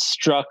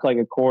struck like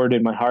a chord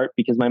in my heart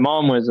because my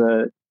mom was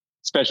a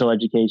special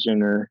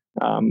education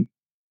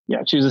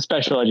she was a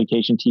special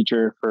education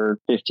teacher for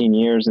 15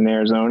 years in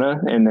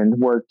Arizona and then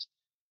worked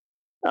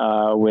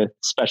with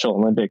Special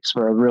Olympics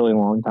for a really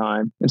long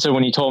time. And so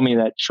when he told me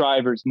that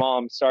Shriver's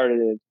mom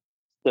started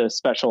the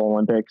Special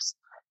Olympics,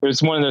 it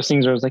was one of those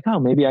things where I was like, oh,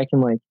 maybe I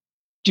can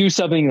do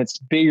something that's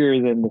bigger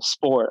than the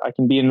sport. I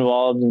can be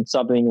involved in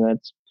something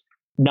that's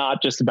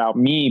not just about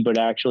me, but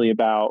actually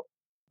about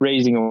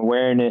raising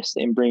awareness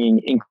and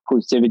bringing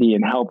inclusivity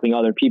and helping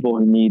other people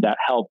who need that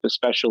help,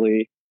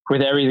 especially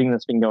with everything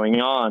that's been going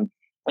on.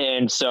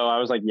 And so I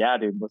was like, yeah,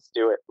 dude, let's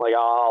do it.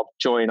 I'll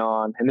join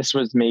on. And this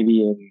was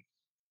maybe in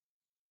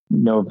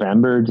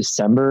November,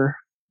 December.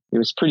 It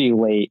was pretty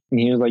late. And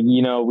he was like,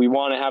 we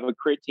want to have a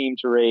crit team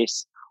to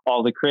race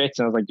all the crits.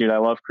 And I was like, dude, I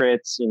love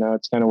crits.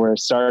 It's kind of where it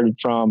started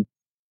from.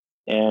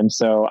 And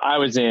so I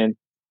was in,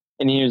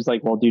 and he was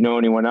like, well, do you know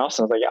anyone else?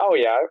 I was like, oh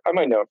yeah, I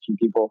might know a few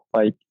people.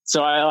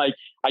 So I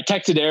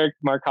texted Eric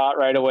Marcotte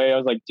right away. I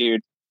was like,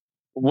 dude,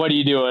 what are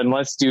you doing?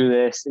 Let's do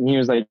this. And he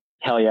was like,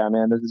 hell yeah,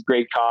 man, this is a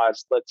great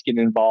cause. Let's get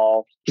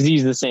involved. Cause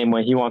he's the same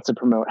way. He wants to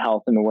promote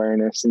health and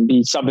awareness and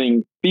be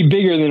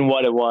bigger than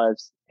what it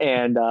was.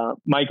 And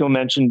Michael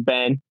mentioned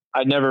Ben.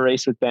 I'd never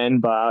raced with Ben,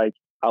 but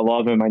I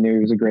love him. I knew he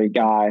was a great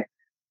guy.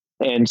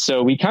 And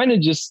so we kind of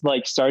just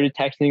like started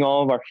texting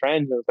all of our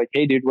friends. I was like,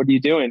 hey, dude, what are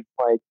you doing?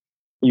 Like,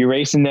 you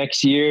racing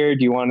next year?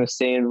 Do you want to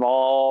stay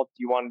involved?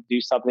 Do you want to do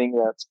something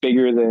that's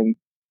bigger than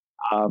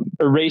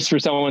a race for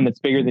someone that's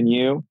bigger than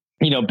you?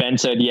 Ben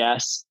said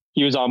yes.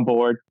 He was on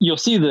board. You'll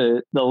see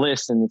the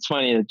list, and it's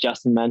funny that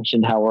Justin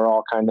mentioned how we're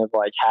all kind of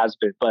like has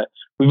been, but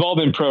we've all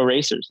been pro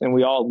racers and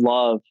we all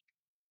love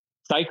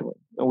cycling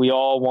and we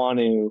all want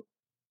to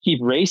keep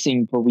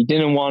racing, but we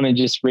didn't want to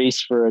just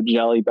race for a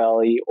Jelly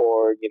Belly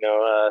or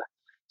a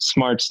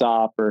Smart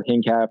Stop or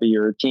Hincapie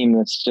or a team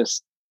that's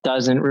just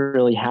doesn't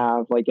really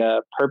have like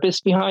a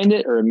purpose behind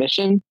it or a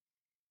mission.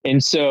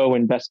 And so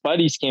when Best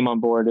Buddies came on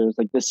board, it was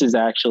like, this is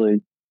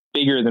actually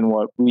bigger than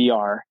what we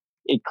are.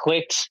 It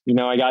clicked.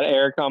 I got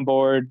Eric on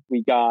board.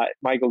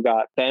 Michael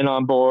got Ben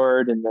on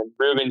board, and then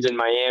Ruben's in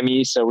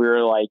Miami. So we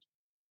were like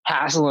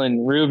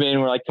hassling Ruben.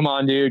 We're like, come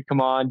on, dude,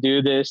 come on,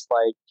 do this.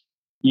 Like,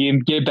 you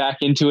can get back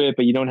into it,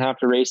 but you don't have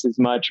to race as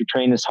much or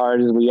train as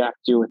hard as we have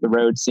to do with the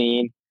road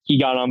scene. He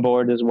got on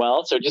board as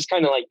well. So just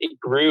kind of like it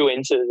grew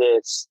into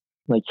this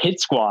like hit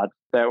squad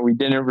that we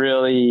didn't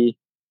really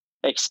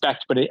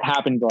expect, but it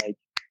happened like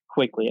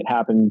quickly. It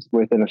happened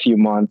within a few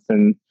months,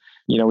 and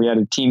we had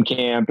a team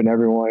camp and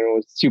everyone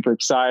was super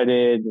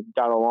excited and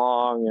got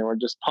along, and we're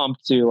just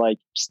pumped to like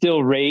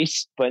still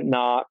race, but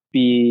not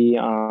be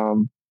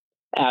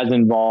as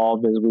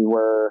involved as we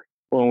were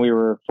when we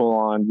were full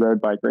on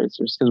road bike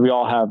racers, because we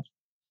all have,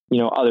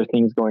 other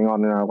things going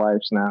on in our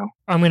lives now.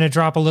 I'm going to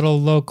drop a little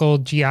local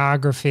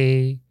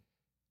geography.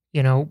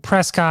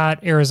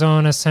 Prescott,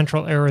 Arizona,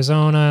 central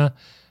Arizona,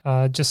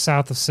 just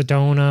south of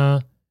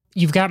Sedona.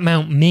 You've got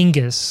Mount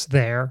Mingus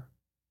there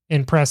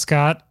in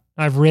Prescott.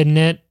 I've ridden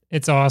it.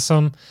 It's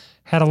awesome.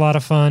 Had a lot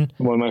of fun.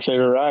 One of my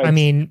favorite rides. I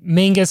mean,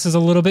 Mingus is a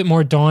little bit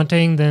more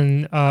daunting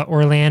than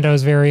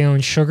Orlando's very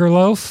own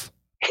Sugarloaf.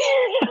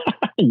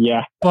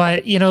 Yeah.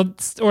 But,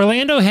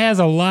 Orlando has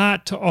a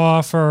lot to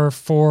offer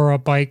for a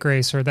bike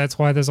racer. That's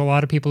why there's a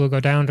lot of people who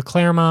go down to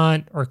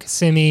Claremont or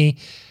Kissimmee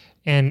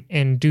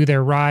and do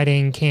their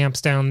riding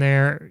camps down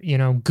there.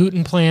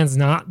 Gutenplan's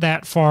not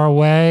that far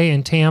away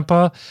in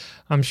Tampa.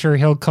 I'm sure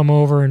he'll come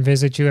over and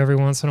visit you every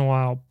once in a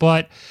while.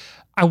 But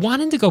I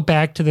wanted to go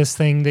back to this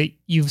thing that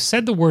you've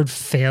said the word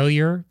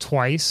failure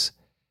twice.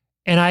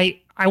 And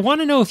I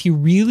want to know if you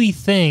really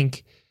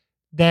think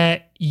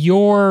that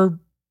your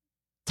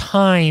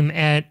time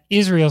at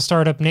Israel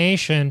Startup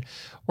Nation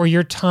or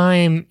your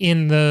time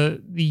in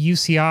the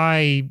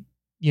UCI,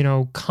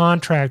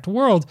 contract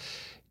world,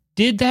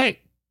 did that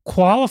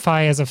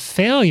qualify as a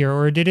failure,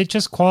 or did it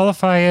just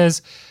qualify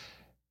as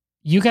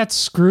you got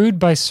screwed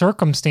by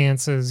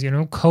circumstances?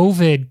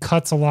 COVID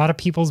cuts a lot of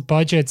people's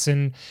budgets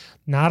and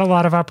not a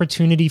lot of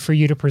opportunity for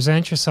you to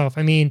present yourself.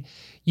 I mean,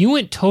 you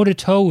went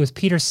toe-to-toe with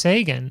Peter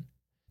Sagan.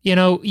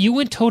 You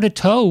went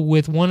toe-to-toe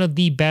with one of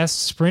the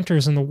best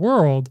sprinters in the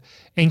world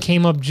and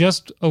came up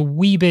just a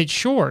wee bit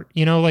short.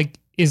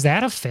 Is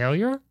that a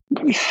failure?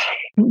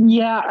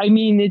 Yeah, I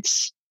mean,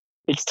 it's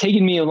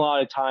taken me a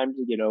lot of time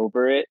to get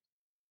over it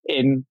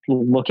and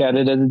look at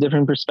it as a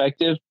different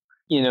perspective.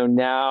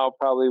 Now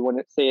probably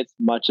wouldn't say it's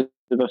much of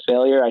a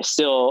failure. I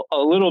still, a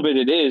little bit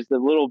it is. A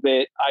little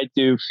bit I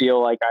do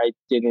feel like I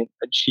didn't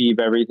achieve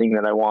everything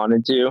that I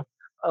wanted to.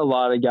 A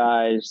lot of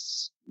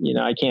guys,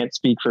 I can't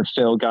speak for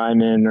Phil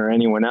Guyman or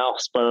anyone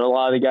else, but a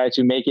lot of the guys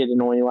who make it and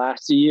only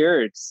last a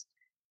year,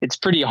 it's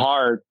pretty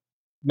hard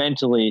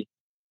mentally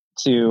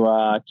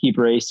to keep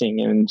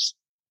racing. And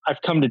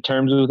I've come to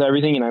terms with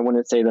everything, and I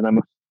wouldn't say that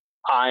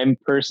I'm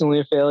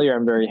personally a failure.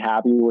 I'm very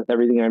happy with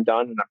everything I've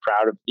done, and I'm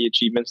proud of the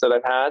achievements that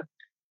I've had.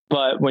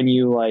 But when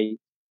you like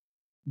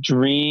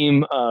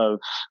dream of,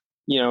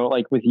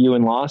 like with you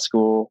in law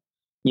school,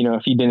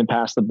 if you didn't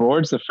pass the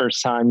boards the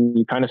first time,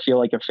 you kind of feel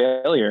like a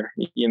failure.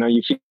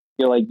 You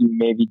feel like you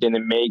maybe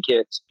didn't make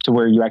it to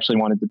where you actually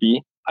wanted to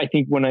be. I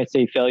think when I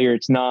say failure,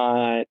 it's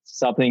not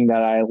something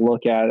that I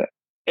look at.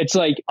 It's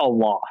like a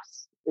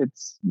loss.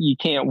 You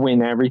can't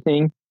win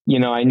everything.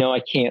 I know I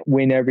can't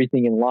win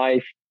everything in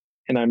life,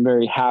 and I'm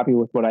very happy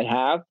with what I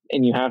have,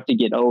 and you have to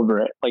get over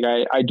it. Like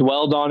I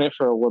dwelled on it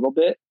for a little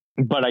bit,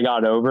 but I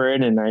got over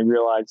it, and I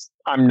realized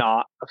I'm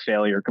not a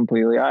failure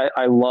completely.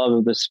 I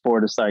love the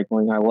sport of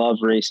cycling. I love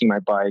racing my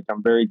bike.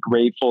 I'm very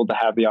grateful to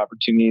have the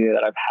opportunity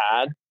that I've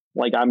had.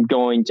 Like, I'm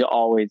going to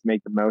always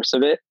make the most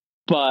of it.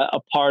 But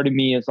a part of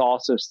me is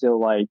also still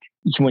like,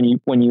 when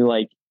you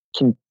like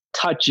can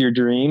touch your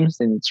dreams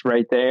and it's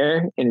right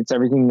there and it's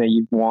everything that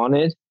you've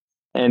wanted,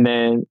 and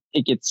then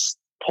it gets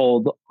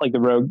pulled, like the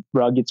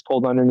rug gets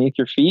pulled underneath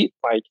your feet,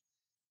 like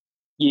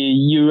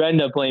you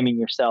end up blaming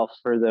yourself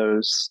for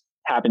those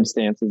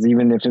happenstances,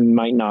 even if it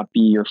might not be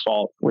your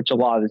fault, which a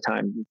lot of the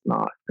times it's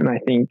not. And I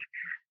think,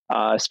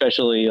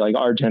 especially like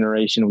our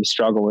generation, we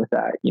struggle with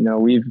that.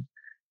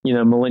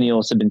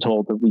 Millennials have been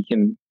told that we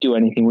can do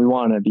anything we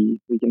want to be.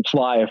 We can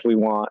fly if we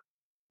want.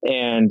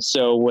 And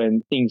so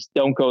when things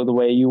don't go the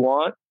way you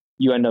want,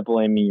 you end up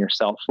blaming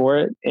yourself for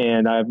it.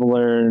 And I've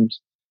learned,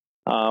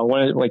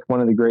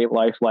 one of the great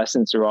life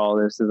lessons through all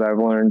this is I've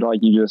learned, like,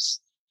 you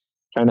just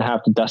kind of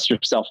have to dust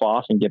yourself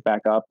off and get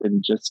back up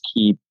and just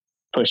keep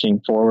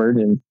pushing forward.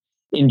 And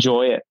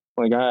enjoy it.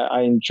 Like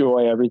I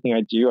enjoy everything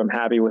I do. I'm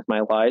happy with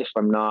my life.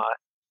 I'm not,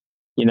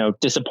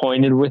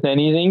 disappointed with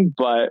anything,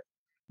 but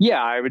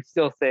yeah, I would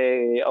still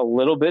say a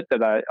little bit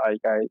that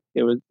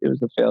it was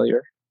a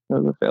failure. It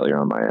was a failure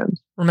on my end.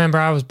 Remember,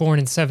 I was born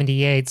in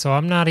 78, so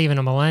I'm not even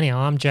a millennial.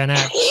 I'm Gen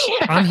X.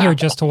 I'm here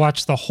just to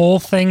watch the whole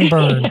thing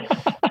burn.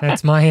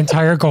 That's my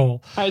entire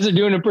goal. You guys are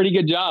doing a pretty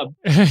good job.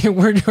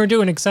 We're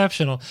doing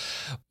exceptional.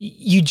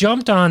 You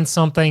jumped on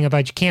something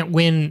about you can't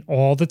win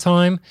all the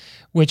time,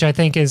 which I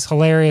think is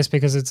hilarious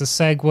because it's a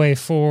segue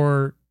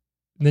for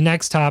the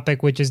next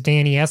topic, which is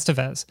Danny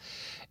Estevez.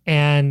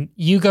 And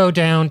you go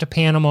down to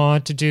Panama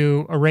to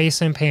do a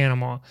race in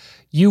Panama.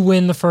 You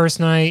win the first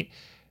night.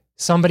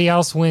 Somebody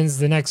else wins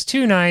the next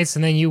two nights,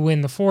 and then you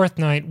win the fourth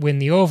night, win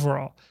the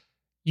overall.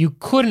 You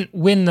couldn't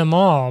win them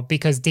all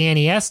because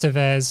Danny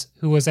Estevez,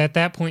 who was at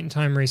that point in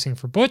time racing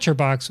for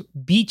ButcherBox,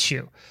 beat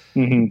you.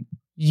 Mm-hmm.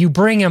 You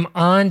bring him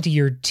onto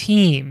your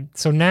team.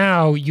 So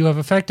now you have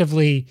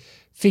effectively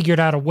figured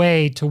out a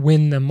way to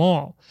win them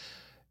all.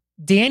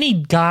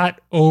 Danny got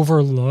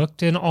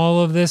overlooked in all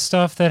of this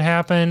stuff that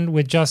happened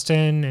with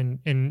Justin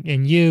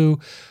and you.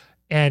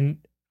 And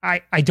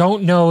I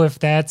don't know if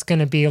that's going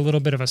to be a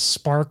little bit of a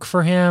spark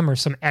for him or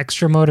some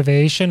extra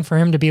motivation for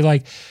him to be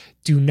like,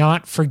 do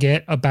not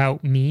forget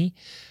about me.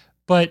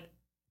 But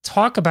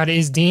talk about it.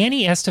 Is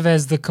Danny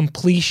Estevez the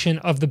completion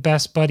of the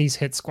Best Buddies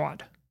hit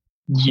squad?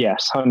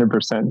 Yes,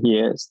 100% he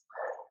is.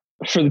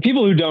 For the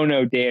people who don't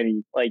know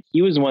Danny, like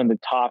he was one of the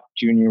top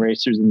junior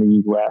racers in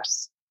the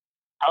US.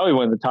 Probably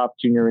one of the top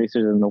junior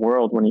racers in the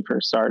world when he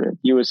first started.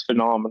 He was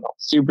phenomenal,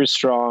 super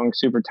strong,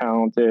 super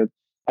talented,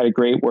 had a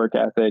great work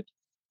ethic,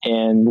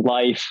 and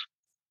life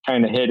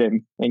kind of hit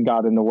him and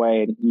got in the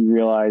way. And he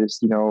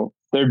realized,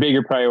 there are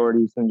bigger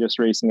priorities than just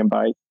racing a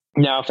bike.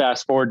 Now,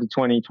 fast forward to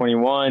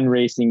 2021,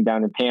 racing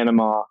down in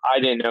Panama.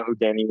 I didn't know who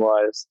Danny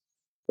was.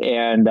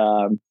 And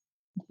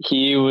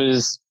he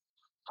was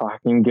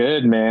fucking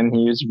good, man.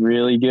 He was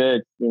really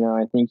good.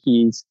 I think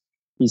he's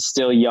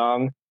still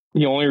young.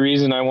 The only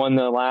reason I won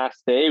the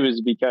last day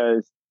was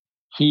because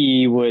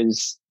he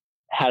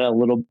had a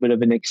little bit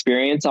of an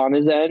experience on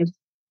his end,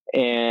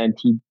 and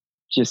he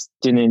just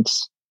didn't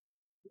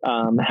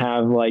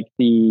have like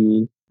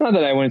not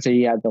that I wouldn't say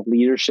he had the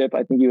leadership.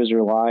 I think he was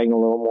relying a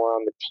little more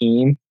on the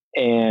team,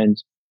 and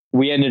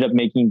we ended up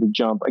making the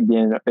jump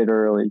again a bit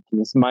early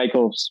because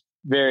Michael's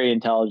very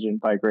intelligent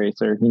bike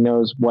racer. He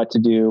knows what to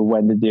do,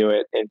 when to do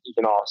it, and he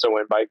can also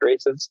win bike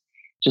races,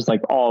 just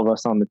like all of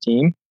us on the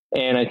team.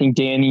 And I think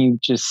Danny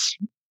just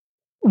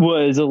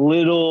was a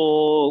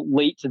little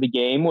late to the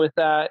game with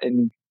that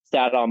and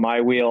sat on my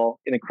wheel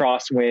in a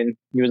crosswind.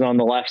 He was on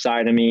the left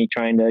side of me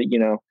trying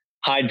to,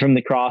 hide from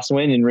the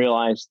crosswind, and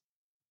realized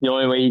the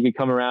only way he could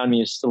come around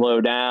me is slow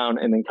down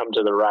and then come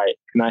to the right.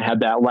 And I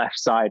had that left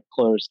side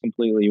closed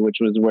completely, which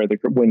was where the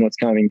wind was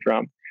coming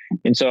from.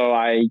 And so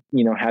I,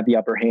 had the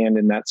upper hand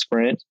in that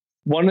sprint.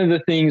 One of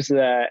the things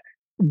that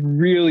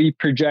really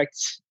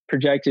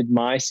projected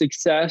my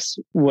success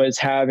was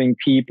having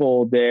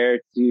people there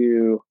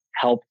to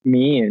help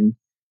me and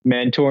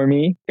mentor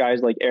me.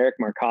 Guys like Eric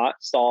Marcotte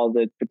saw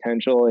the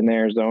potential in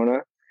Arizona,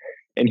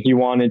 and he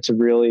wanted to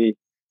really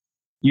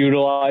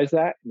utilize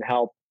that and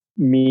help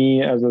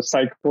me as a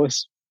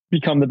cyclist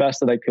become the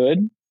best that I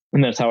could.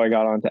 And that's how I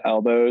got onto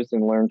Elbows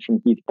and learned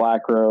from Heath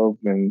Blackgrove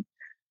and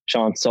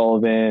Sean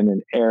Sullivan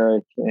and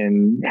Eric,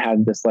 and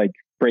had this like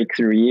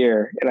breakthrough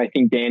year. And I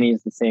think Danny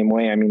is the same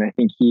way. I mean, I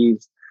think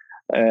he's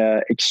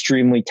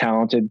extremely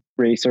talented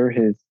racer.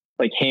 His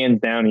like hands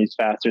down, he's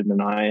faster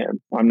than I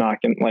am. I'm not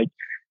gonna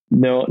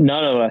no,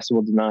 none of us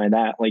will deny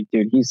that. Like,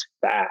 dude, he's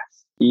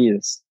fast. He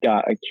has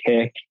got a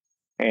kick,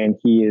 and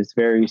he is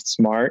very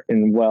smart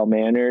and well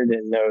mannered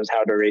and knows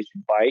how to race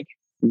his bike.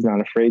 He's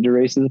not afraid to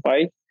race his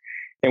bike.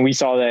 And we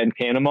saw that in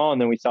Panama,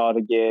 and then we saw it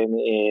again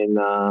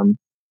in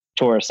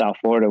Torres, South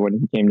Florida, when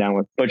he came down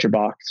with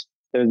ButcherBox.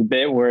 There was a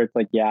bit where it's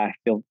like, yeah, I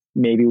feel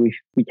maybe we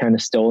kind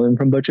of stole him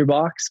from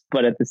ButcherBox,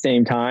 but at the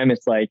same time,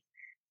 it's like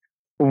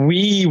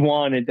we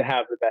wanted to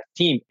have the best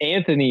team.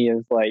 Anthony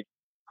is like,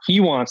 he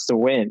wants to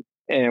win,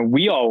 and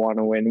we all want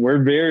to win.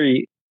 We're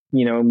very,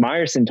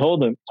 Meyerson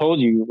told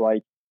you,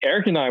 like,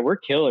 Eric and I, we're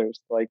killers.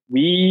 Like,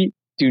 we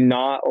do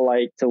not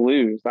like to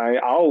lose.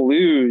 I'll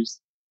lose.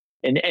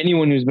 And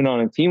anyone who's been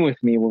on a team with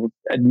me will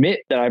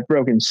admit that I've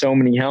broken so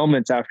many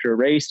helmets after a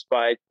race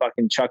by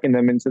fucking chucking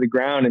them into the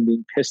ground and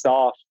being pissed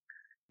off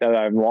that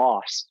I've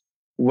lost.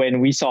 When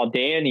we saw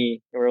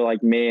Danny, we were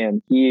like,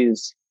 man, he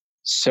is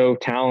so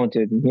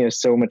talented and he has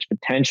so much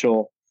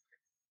potential.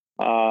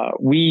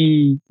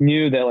 We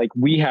knew that like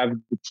we have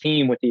the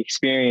team with the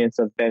experience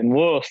of Ben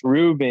Wolf,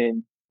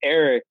 Ruben,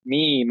 Eric,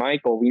 me,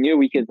 Michael. We knew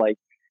we could like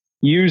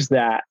use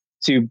that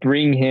to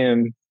bring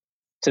him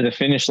to the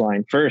finish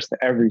line first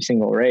every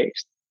single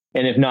race.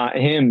 And if not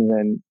him,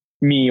 then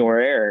me or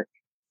Eric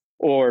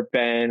or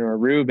Ben or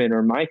Ruben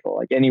or Michael,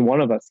 like any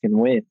one of us can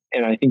win.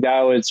 And I think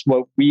that was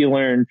what we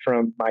learned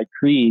from Mike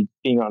Creed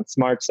being on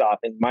SmartStop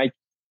and Mike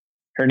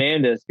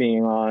Hernandez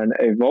being on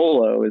a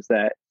Volo, is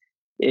that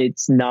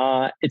it's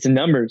a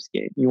numbers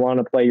game. You want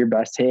to play your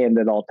best hand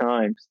at all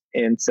times.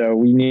 And so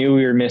we knew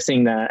we were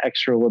missing that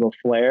extra little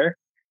flair.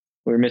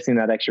 We were missing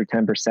that extra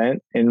 10%.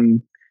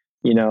 And,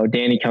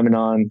 Danny coming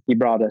on, he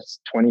brought us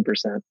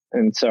 20%.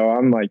 And so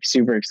I'm like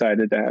super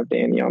excited to have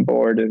Danny on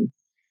board and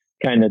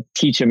kind of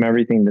teach him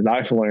everything that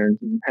I've learned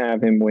and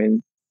have him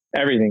win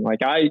everything.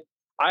 Like I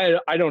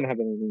don't have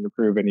anything to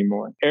prove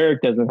anymore.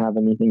 Eric doesn't have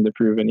anything to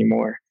prove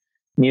anymore.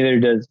 Neither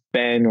does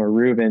Ben or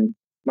Ruben.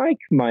 Mike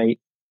might,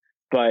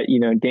 but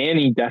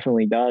Danny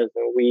definitely does.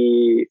 And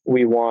we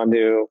want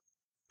to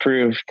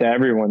prove to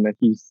everyone that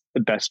he's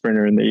the best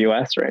sprinter in the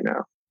US right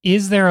now.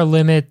 Is there a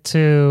limit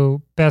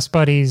to Best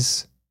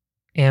Buddies'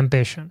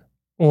 ambition?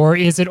 Or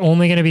is it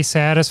only going to be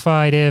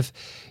satisfied if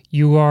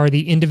you are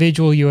the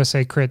individual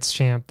USA Crits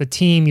champ, the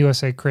team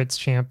USA Crits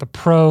champ, the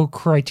pro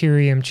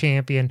Criterium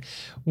champion,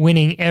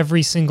 winning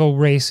every single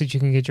race that you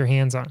can get your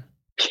hands on?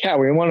 Yeah,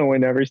 we want to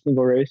win every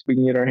single race we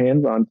can get our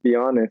hands on, to be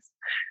honest.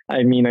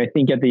 I mean, I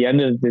think at the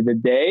end of the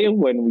day,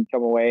 when we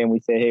come away and we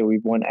say, hey,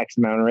 we've won X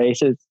amount of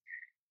races,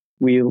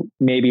 we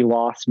maybe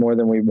lost more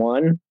than we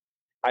won.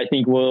 I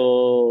think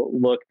we'll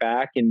look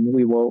back and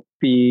we won't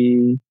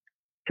be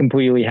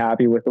completely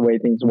happy with the way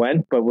things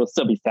went, but we'll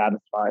still be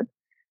satisfied.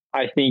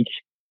 I think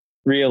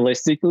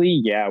realistically,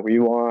 yeah, we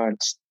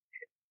want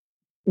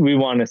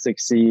to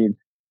succeed.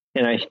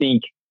 And I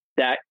think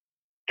that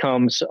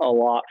comes a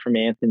lot from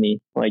Anthony.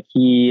 Like,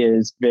 he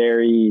is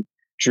very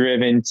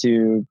driven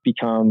to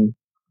become,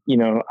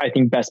 I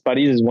think Best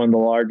Buddies is one of the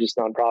largest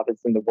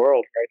nonprofits in the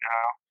world right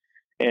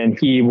now. And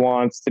he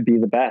wants to be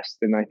the best.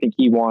 And I think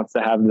he wants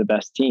to have the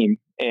best team.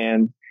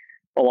 And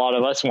a lot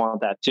of us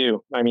want that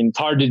too. I mean, it's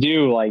hard to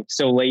do like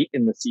so late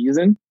in the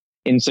season.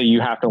 And so you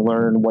have to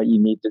learn what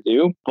you need to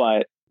do.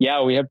 But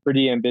yeah, we have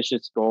pretty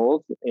ambitious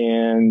goals,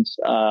 and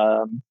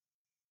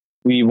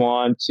we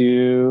want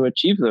to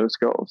achieve those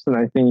goals. And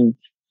I think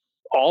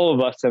all of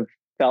us have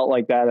felt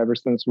like that ever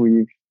since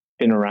we've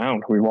been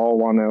around. We all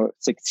want to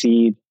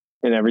succeed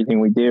in everything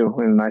we do.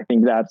 And I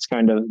think that's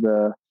kind of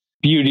the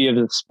beauty of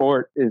the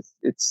sport, is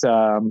it's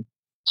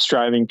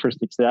striving for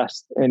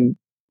success. And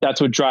that's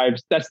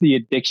the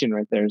addiction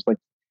right there. Is like,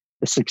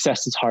 the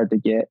success is hard to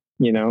get,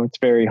 it's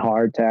very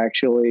hard to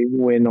actually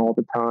win all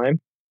the time.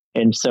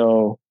 And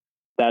so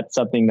that's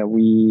something that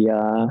we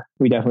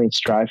definitely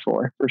strive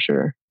for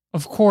sure.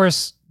 Of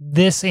course,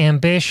 this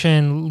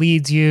ambition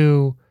leads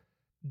you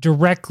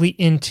directly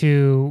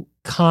into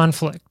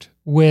conflict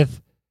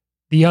with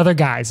the other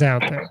guys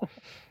out there.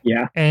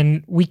 Yeah.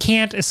 And we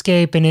can't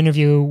escape an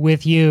interview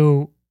with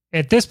you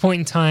at this point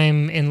in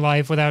time in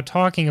life without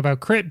talking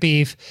about crit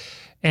beef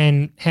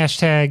and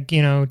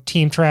hashtag,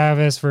 Team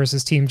Travis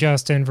versus Team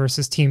Justin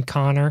versus Team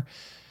Connor.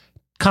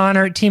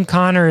 Team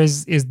Connor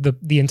is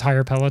the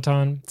entire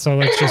peloton. So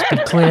let's just be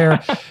clear.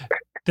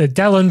 The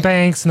Dylan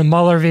Banks and the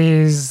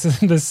Mullervies,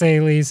 the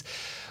Saleys.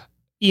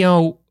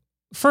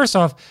 First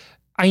off,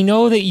 I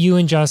know that you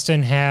and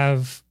Justin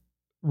have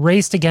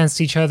raced against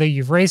each other.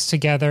 You've raced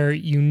together.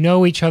 You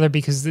know each other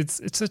because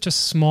it's such a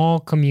small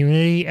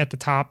community at the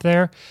top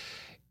there.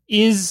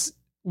 Is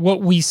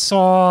what we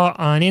saw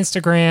on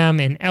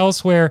Instagram and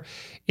elsewhere,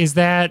 is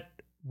that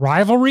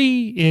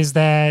rivalry? Is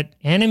that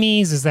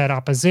enemies? Is that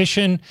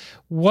opposition?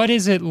 What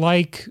is it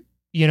like,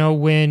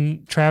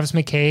 when Travis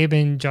McCabe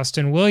and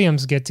Justin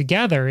Williams get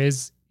together?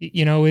 Is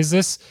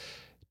this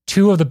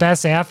two of the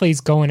best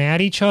athletes going at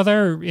each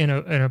other in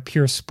a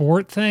pure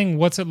sport thing?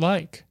 What's it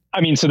like?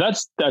 I mean, so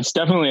that's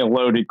definitely a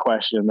loaded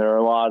question. There are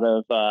a lot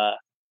of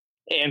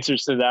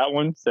answers to that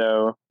one.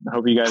 So I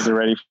hope you guys are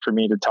ready for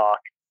me to talk.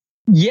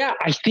 Yeah,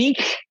 I think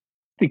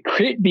the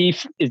crit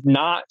beef is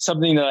not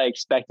something that I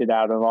expected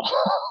out of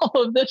all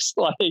of this.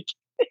 Like,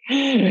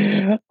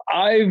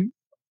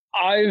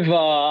 I've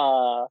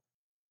a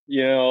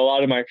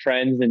lot of my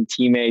friends and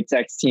teammates,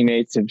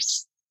 ex-teammates,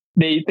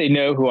 they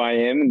know who I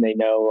am, and they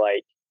know,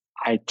 like,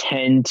 I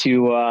tend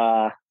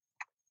to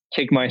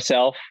kick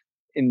myself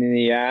in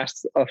the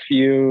ass a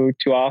few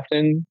too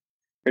often,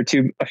 or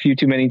a few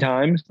too many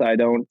times. I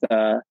don't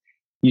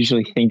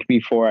usually think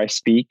before I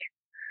speak.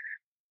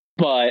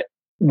 But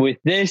with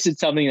this, it's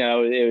something that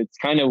it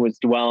kind of was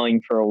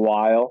dwelling for a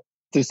while.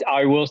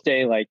 I will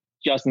say, like,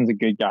 Justin's a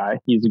good guy.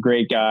 He's a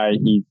great guy.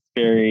 He's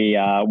very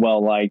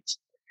well liked.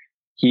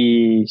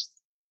 He's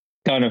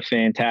done a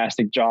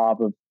fantastic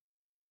job of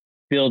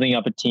building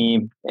up a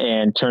team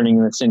and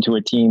turning this into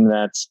a team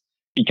that's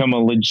become a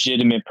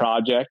legitimate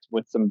project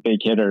with some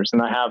big hitters.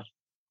 And I have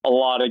a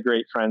lot of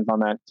great friends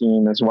on that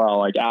team as well.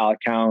 Like Alec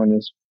Cowan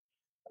is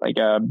like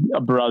a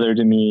brother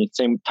to me.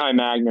 Same Ty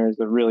Magner is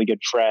a really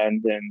good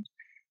friend. And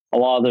a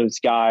lot of those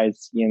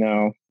guys,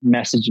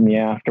 messaged me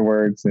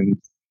afterwards and,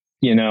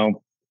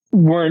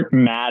 weren't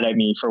mad at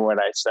me for what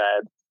I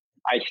said.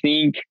 I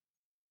think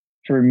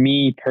for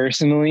me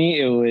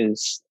personally,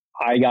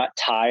 I got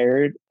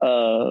tired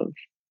of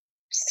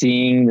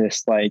seeing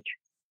this like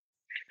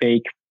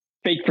fake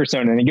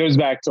persona. And it goes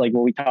back to like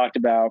what we talked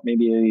about.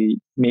 Maybe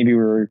we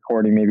were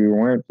recording, maybe we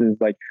weren't.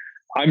 It's like,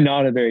 I'm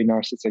not a very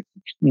narcissistic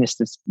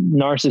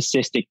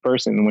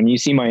person. When you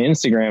see my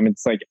Instagram,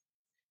 it's like,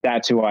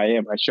 that's who I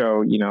am. I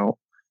show,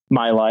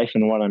 my life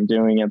and what I'm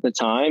doing at the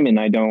time. And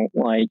I don't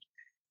like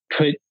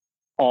put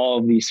all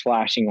of these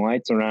flashing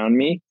lights around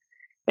me.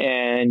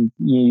 And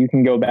you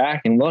can go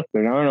back and look,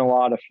 there aren't a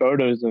lot of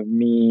photos of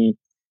me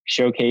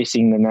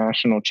showcasing the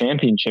national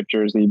championship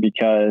jersey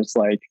because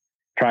like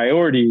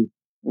priority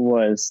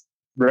was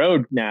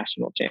road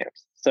national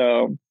champs.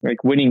 So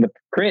like winning the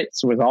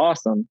crits was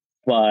awesome,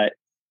 but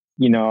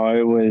you know,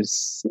 I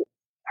was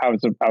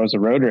a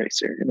road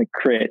racer in the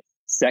crit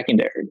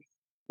secondary.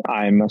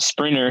 I'm a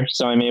sprinter,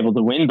 so I'm able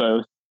to win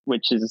both,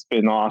 which has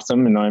been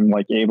awesome. And I'm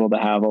like able to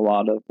have a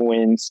lot of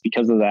wins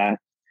because of that.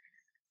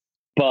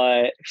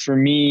 But for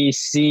me,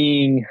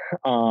 seeing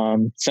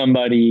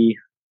somebody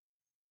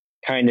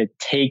kind of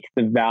take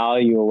the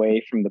value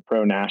away from the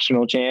pro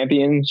national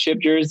championship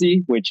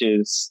jersey, which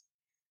is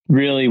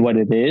really what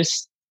it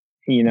is.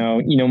 You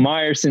know,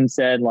 Meyerson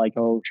said like,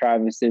 oh,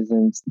 Travis is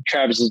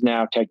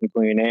now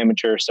technically an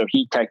amateur, so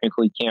he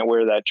technically can't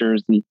wear that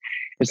jersey.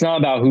 It's not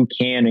about who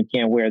can and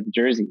can't wear the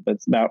jersey, but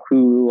it's about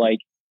who like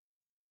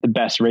the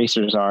best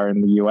racers are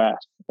in the US.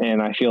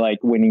 And I feel like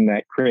winning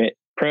that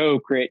pro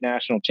crit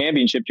national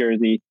championship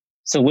jersey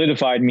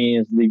solidified me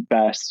as the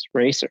best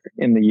racer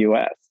in the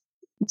US,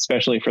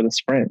 especially for the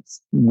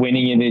sprints,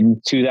 winning it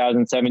in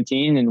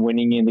 2017 and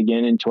winning it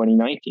again in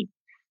 2019.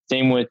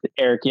 Same with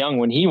Eric Young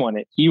when he won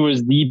it. He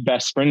was the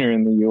best sprinter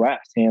in the US,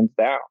 hands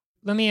down.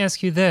 Let me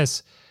ask you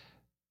this.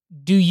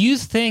 Do you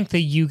think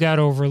that you got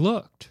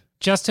overlooked?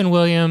 Justin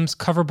Williams,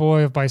 cover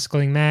boy of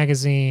Bicycling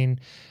Magazine,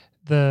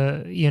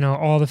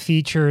 all the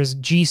features,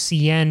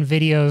 GCN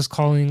videos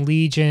calling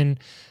Legion,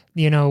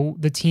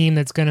 the team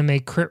that's going to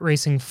make crit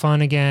racing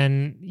fun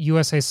again,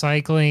 USA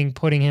Cycling,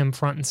 putting him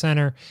front and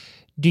center.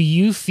 Do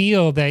you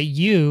feel that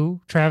you,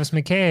 Travis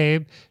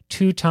McCabe,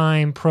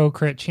 two-time pro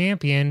crit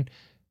champion,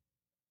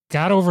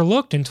 got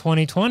overlooked in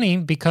 2020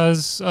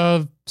 because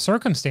of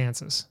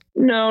circumstances?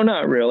 No,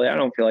 not really. I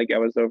don't feel like I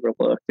was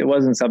overlooked. It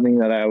wasn't something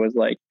that I was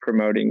like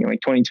promoting.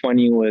 Like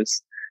 2020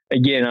 was,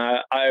 again,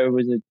 I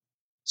was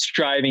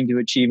striving to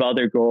achieve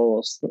other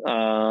goals,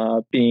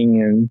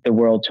 being in the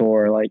world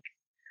tour. Like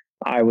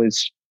I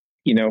was,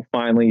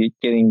 finally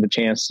getting the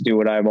chance to do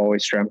what I've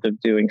always dreamt of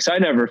doing. So I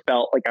never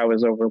felt like I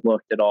was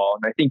overlooked at all.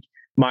 And I think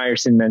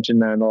Meyerson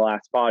mentioned that in the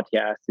last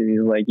podcast. He's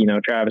like,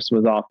 Travis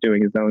was off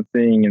doing his own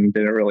thing and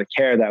didn't really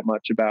care that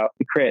much about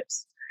the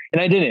crits.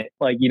 And I didn't.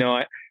 Like,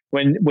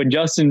 when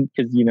Justin,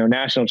 because,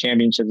 national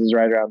championships is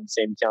right around the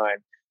same time.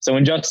 So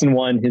when Justin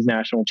won his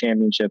national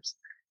championships,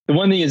 the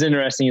one thing is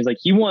interesting is like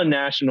he won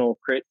national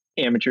crit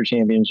amateur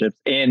championships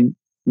and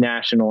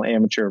national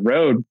amateur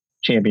road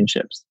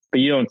championships, but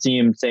you don't see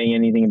him saying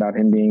anything about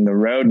him being the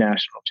road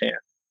national champ.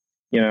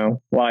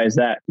 Why is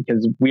that?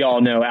 Because we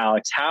all know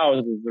Alex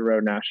Howes is the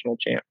road national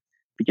champ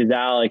because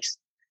Alex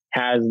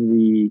has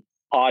the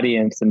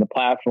audience and the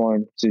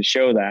platform to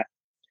show that.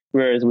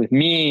 Whereas with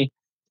me,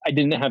 I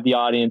didn't have the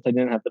audience, I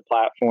didn't have the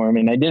platform,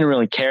 and I didn't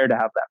really care to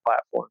have that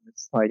platform.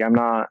 It's like, I'm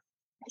not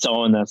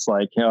someone that's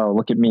like, oh,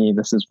 look at me.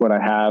 This is what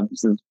I have.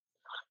 This is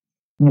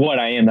what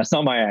I am. That's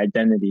not my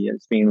identity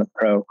as being the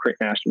pro crit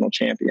national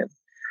champion.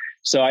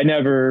 So I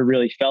never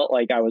really felt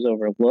like I was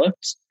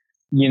overlooked.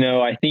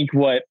 I think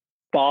what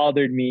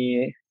bothered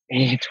me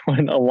and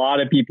when a lot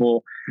of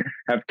people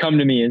have come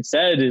to me and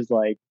said is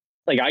like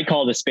I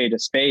called a spade a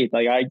spade.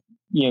 Like I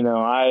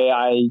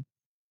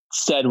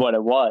said what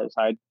it was.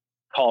 I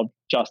called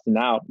Justin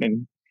out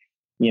and,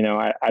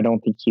 I don't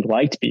think he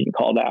liked being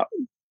called out,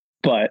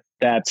 but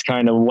that's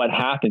kind of what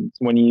happens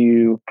when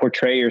you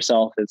portray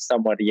yourself as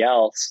somebody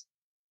else,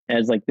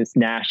 as like this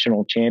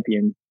national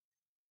champion,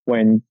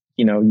 when,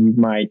 you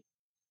might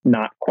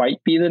not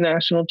quite be the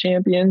national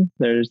champion.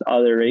 There's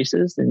other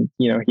races and,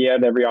 he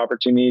had every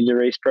opportunity to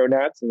race pro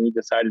nats and he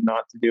decided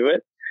not to do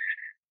it.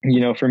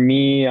 For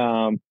me,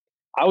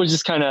 I was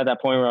just kind of at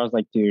that point where I was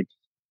like, dude,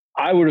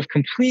 I would have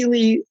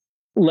completely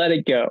let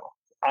it go.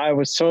 I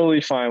was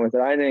totally fine with it.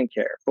 I didn't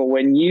care. But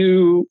when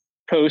you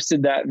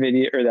posted that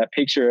video or that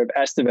picture of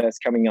Estevez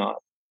coming on,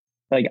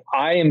 like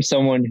I am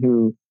someone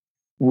who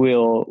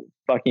will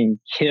fucking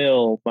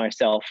kill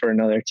myself for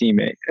another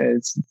teammate.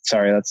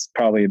 Sorry, that's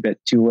probably a bit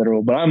too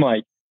literal, but I'm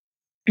like,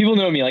 people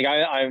know me. Like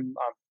I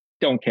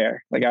don't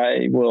care. Like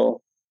I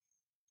will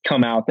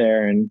come out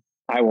there and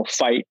I will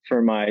fight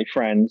for my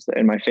friends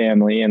and my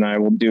family, and I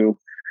will do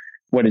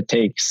what it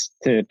takes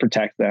to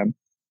protect them.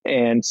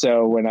 And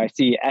so when I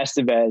see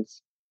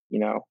Estevez,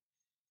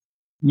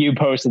 you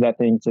posted that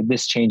thing, said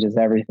this changes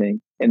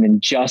everything, and then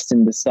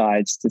Justin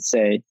decides to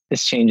say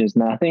this changes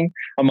nothing.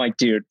 I'm like,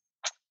 dude,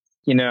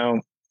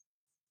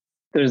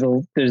 there's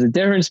a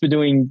difference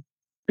between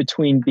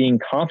being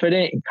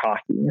confident and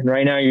cocky. And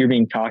right now you're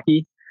being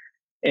cocky.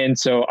 And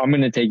so I'm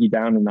going to take you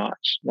down a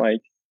notch. Like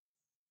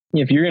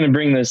if you're going to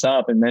bring this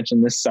up and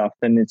mention this stuff,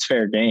 then it's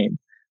fair game.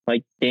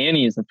 Like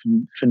Danny is a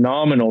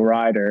phenomenal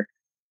rider.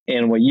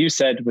 And what you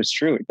said was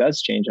true. It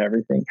does change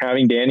everything.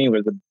 Having Danny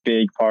was a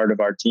big part of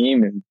our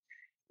team, and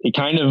it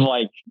kind of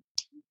like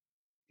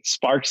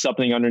sparked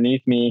something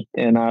underneath me.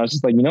 And I was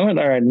just like, you know what?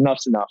 All right,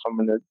 enough's enough. I'm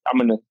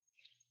going to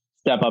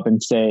step up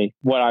and say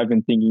what I've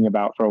been thinking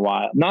about for a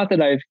while. Not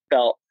that I've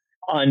felt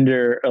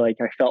I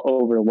felt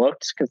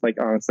overlooked because like,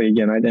 honestly,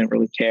 again, I didn't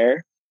really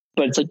care.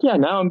 But it's like, yeah,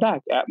 now I'm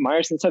back. At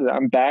Meyerson said it.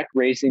 I'm back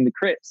racing the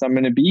crits. I'm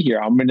going to be here.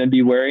 I'm going to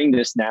be wearing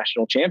this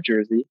national champ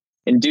jersey.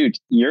 And dude,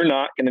 you're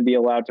not going to be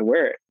allowed to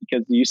wear it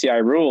because the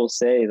UCI rules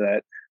say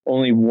that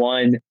only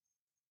one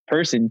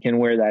person can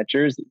wear that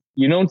jersey.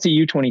 You don't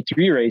see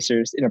U23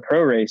 racers in a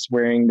pro race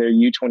wearing their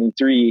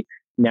U23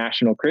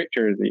 national crit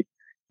jersey.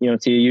 You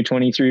don't see a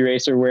U23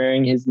 racer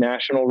wearing his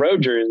national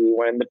road jersey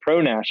when the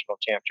pro national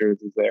champ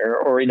jersey is there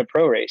or in a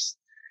pro race.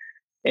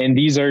 And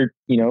these are,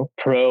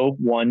 pro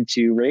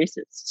 1-2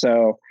 races.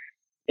 So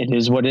it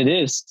is what it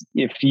is.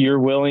 If you're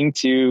willing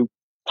to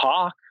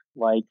talk,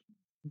 like,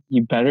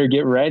 you better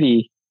get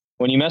ready.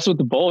 When you mess with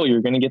the bull,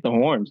 you're going to get the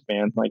horns,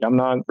 man. Like, I'm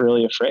not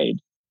really afraid.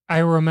 I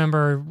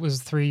remember it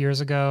was 3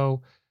 years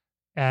ago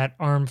at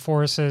Armed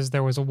Forces,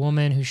 there was a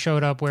woman who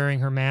showed up wearing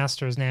her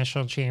Masters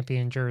national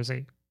champion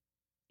jersey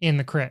in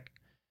the crit.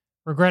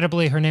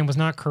 Regrettably, her name was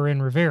not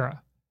Corinne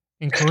Rivera,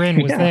 and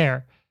Corinne was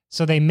there.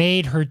 So they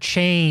made her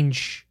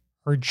change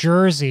her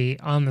jersey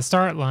on the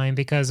start line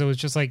because it was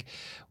just like,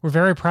 we're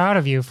very proud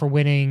of you for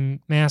winning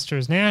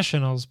Masters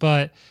Nationals,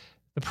 but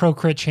the Pro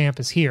Crit Champ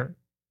is here.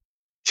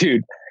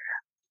 Dude,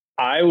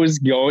 I was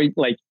going,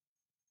 like,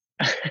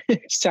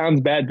 it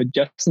sounds bad, but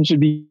Justin should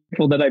be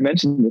grateful that I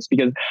mentioned this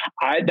because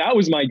that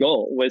was my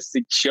goal, was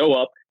to show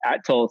up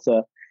at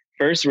Tulsa,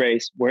 first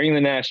race, wearing the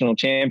national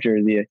champ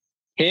jersey,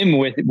 him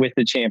with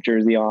the champ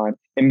jersey on,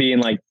 and being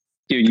like,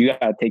 dude, you got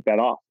to take that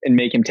off, and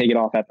make him take it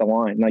off at the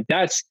line. Like,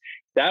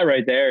 that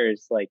right there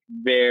is like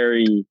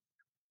very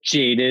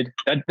jaded.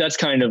 That's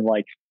kind of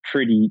like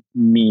pretty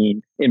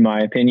mean in my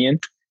opinion.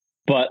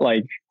 But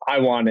like, I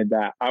wanted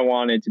that. I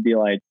wanted to be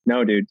like,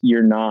 no, dude,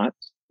 you're not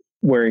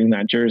wearing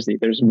that jersey.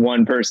 There's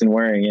one person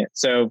wearing it.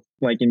 So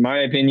like, in my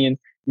opinion,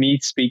 me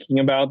speaking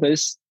about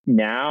this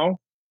now,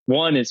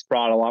 one, it's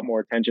brought a lot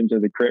more attention to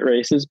the crit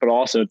races, but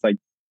also it's like,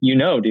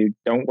 dude,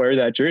 don't wear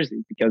that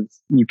jersey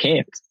because you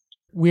can't.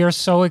 We are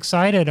so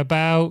excited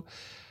about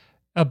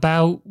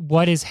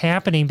what is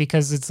happening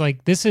because it's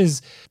like,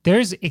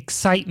 there's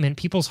excitement.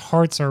 People's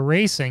hearts are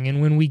racing.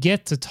 And when we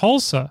get to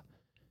Tulsa,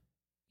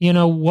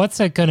 what's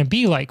that going to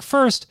be like?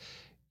 First,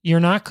 you're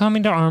not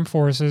coming to Armed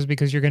Forces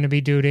because you're going to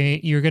be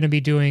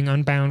doing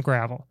Unbound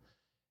Gravel.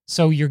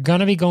 So you're going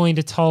to be going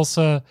to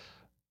Tulsa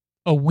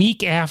a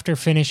week after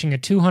finishing a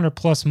 200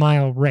 plus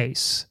mile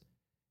race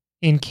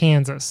in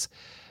Kansas.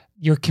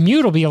 Your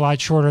commute will be a lot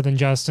shorter than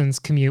Justin's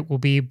commute will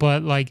be,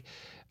 but like,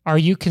 are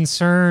you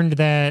concerned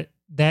that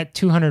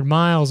 200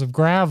 miles of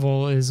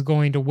gravel is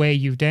going to weigh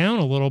you down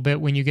a little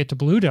bit when you get to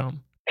Blue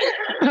Dome?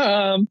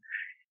 Yeah,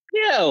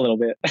 a little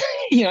bit.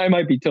 I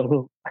might be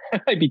total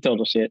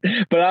shit.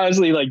 But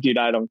honestly, like, dude,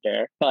 I don't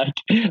care. Like,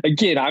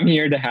 again, I'm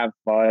here to have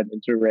fun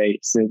and to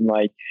race. And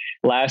like,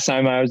 last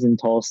time I was in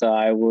Tulsa,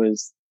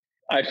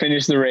 I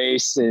finished the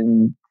race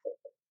and,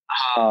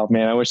 oh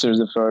man, I wish there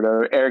was a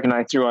photo. Eric and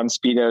I threw on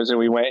Speedos and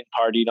we went and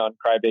partied on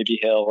Crybaby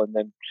Hill. And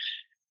then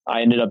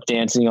I ended up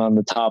dancing on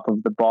the top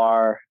of the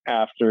bar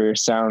after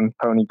Sound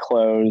Pony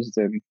closed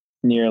and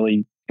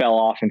nearly fell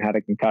off and had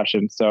a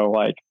concussion. So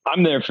like,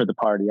 I'm there for the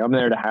party. I'm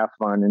there to have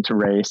fun and to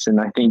race. And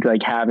I think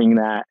like having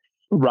that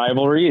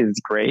rivalry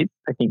is great.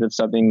 I think that's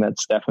something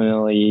that's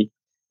definitely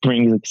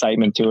brings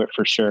excitement to it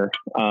for sure.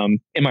 Am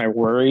I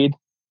worried?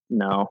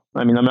 No.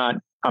 I mean,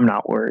 I'm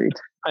not worried.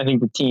 I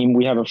think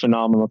we have a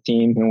phenomenal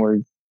team and we're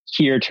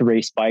here to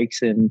race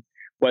bikes, and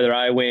whether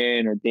I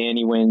win or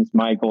Danny wins,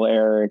 Michael,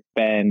 Eric,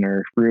 Ben,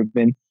 or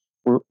Ruben,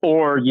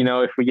 or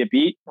if we get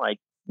beat, like,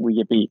 we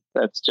get beat.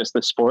 That's just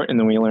the sport. And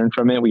then we learn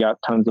from it. We got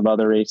tons of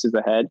other races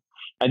ahead.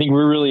 I think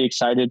we're really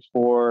excited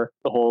for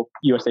the whole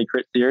USA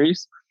Crit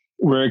Series.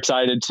 We're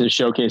excited to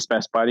showcase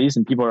Best Buddies,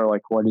 and people are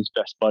like, what is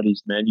Best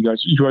Buddies, man? You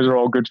guys are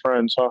all good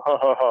friends. Ha, ha,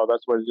 ha, ha.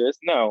 That's what it is.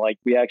 No, like,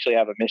 we actually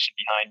have a mission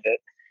behind it.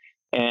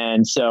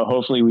 And so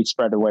hopefully we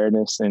spread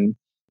awareness, and,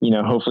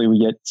 hopefully we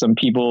get some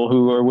people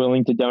who are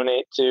willing to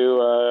donate to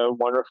a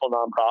wonderful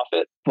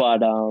nonprofit.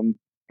 But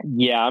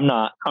yeah, I'm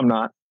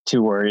not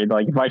too worried.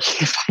 Like,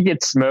 if I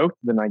get smoked,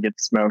 then I get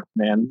smoked,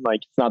 man. Like,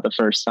 it's not the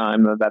first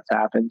time that's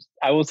happened.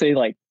 I will say,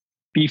 like,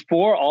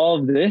 before all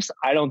of this,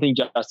 I don't think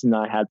Justin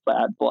and I had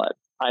bad blood.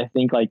 I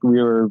think like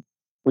we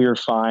were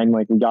fine.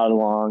 Like, we got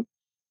along.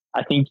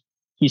 I think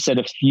he said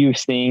a few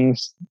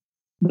things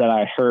that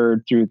I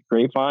heard through the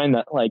grapevine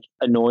that like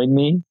annoyed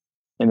me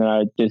and that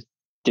I just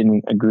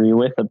didn't agree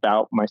with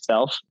about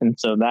myself. And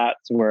so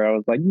that's where I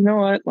was like, you know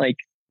what? Like,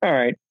 all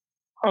right,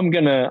 I'm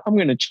gonna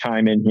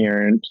chime in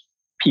here and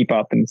peep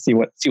up and see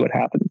what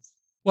happens.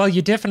 Well,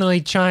 you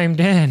definitely chimed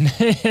in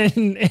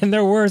and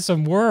there were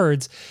some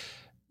words.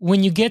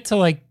 When you get to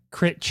like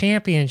crit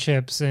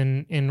championships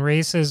and in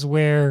races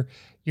where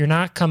you're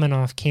not coming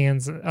off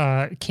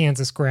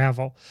Kansas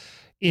gravel,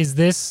 is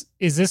this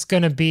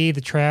going to be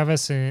the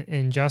Travis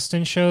and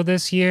Justin show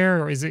this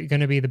year, or is it going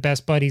to be the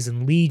Best Buddies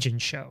and Legion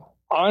show?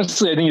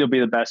 Honestly, I think it'll be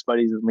the Best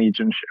Buddies and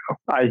Legion show.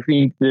 I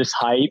think this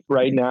hype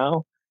right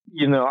now,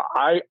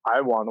 I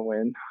want to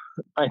win.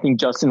 I think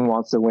Justin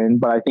wants to win,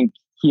 but I think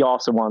he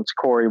also wants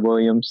Corey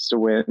Williams to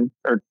win,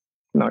 or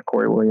not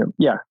Corey Williams.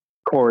 Yeah,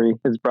 Corey,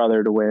 his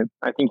brother, to win.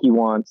 I think he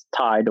wants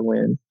Ty to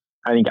win.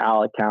 I think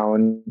Alec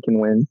Cowan can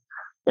win.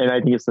 And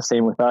I think it's the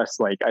same with us.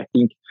 Like, I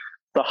think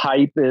the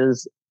hype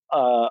is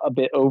a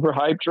bit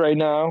overhyped right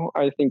now.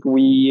 I think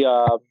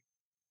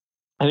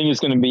I think it's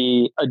going to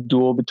be a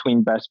duel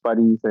between Best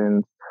Buddies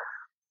and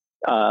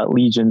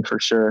Legion for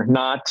sure.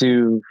 Not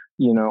to,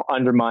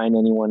 undermine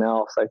anyone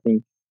else. I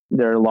think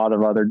there are a lot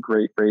of other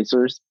great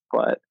racers,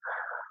 but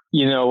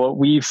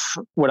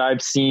what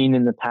I've seen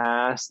in the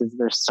past is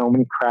there's so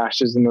many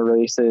crashes in the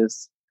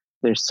races.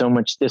 There's so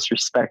much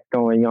disrespect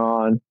going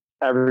on.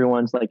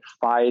 Everyone's like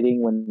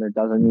fighting when there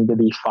doesn't need to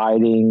be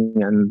fighting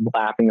and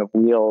lapping of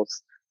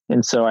wheels.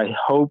 And so I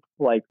hope,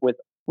 like, with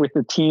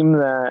the team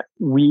that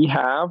we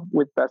have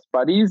with Best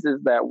Buddies,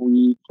 is that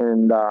we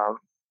can,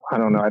 I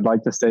don't know, I'd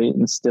like to say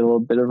instill a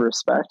bit of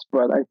respect,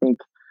 but I think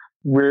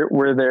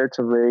we're there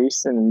to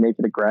race and make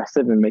it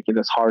aggressive and make it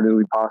as hard as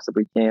we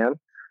possibly can.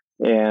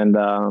 And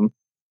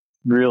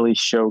really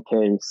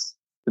showcase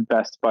the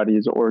Best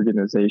Buddies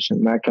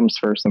organization. That comes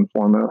first and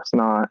foremost,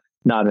 not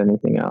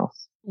anything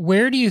else.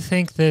 Where do you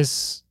think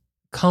this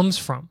comes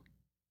from?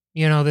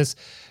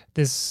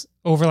 This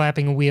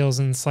overlapping wheels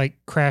and it's like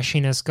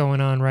crashiness going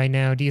on right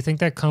now. Do you think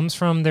that comes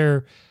from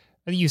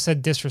you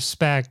said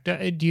disrespect.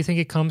 Do you think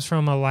it comes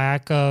from a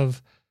lack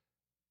of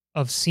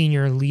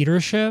senior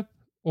leadership,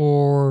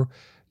 or,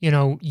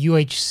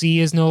 UHC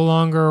is no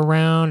longer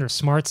around, or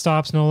Smart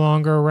Stop's no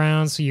longer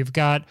around? So you've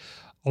got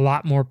a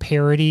lot more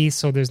parity.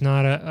 So there's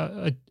not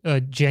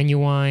a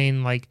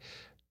genuine, like,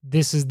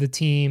 this is the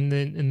team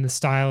in the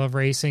style of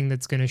racing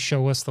that's going to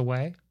show us the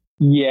way.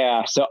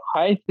 Yeah. So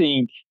I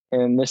think,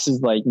 and this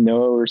is like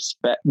it's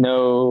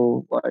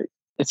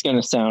going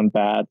to sound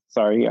bad.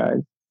 Sorry,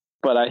 guys.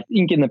 But I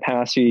think in the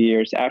past few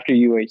years, after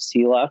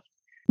UHC left,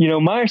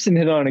 Meyerson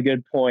hit on a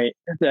good point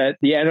that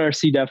the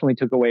NRC definitely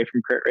took away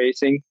from crit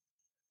racing.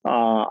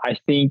 I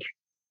think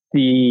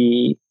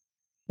the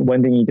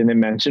one thing he didn't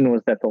mention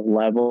was that the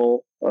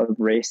level of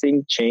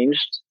racing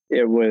changed.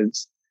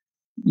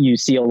 You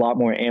see a lot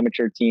more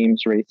amateur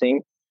teams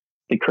racing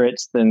the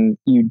crits than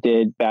you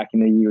did back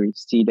in the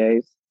UHC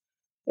days.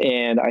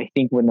 And I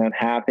think when that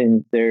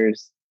happens,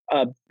 there's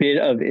a bit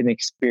of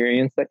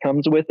inexperience that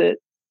comes with it.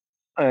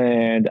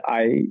 And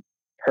I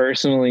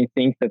personally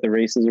think that the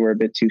races were a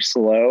bit too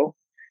slow.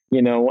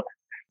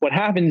 What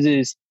happens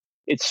is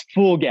it's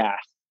full gas.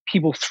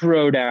 People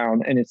throw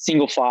down and it's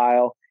single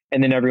file,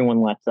 and then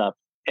everyone lets up.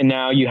 And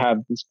now you have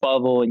this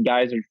bubble and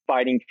guys are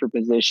fighting for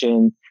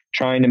position,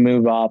 trying to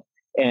move up.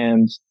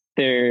 And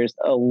there's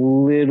a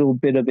little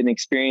bit of an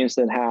experience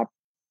that happens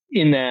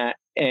in that,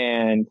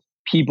 and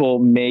people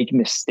make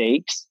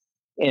mistakes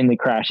and the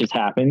crashes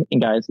happen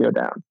and guys go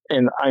down.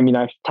 And I mean,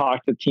 I've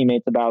talked to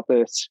teammates about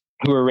this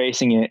who are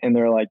racing it, and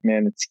they're like,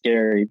 man, it's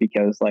scary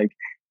because, like,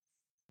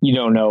 you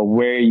don't know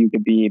where you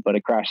could be, but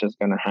a crash is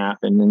going to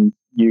happen. And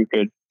you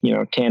could,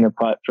 Tanner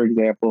Putt, for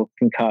example,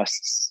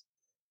 concussed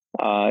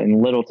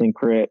in Littleton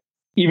crit,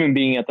 even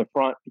being at the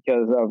front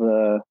because of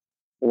the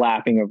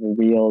lapping of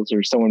wheels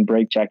or someone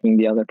brake checking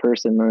the other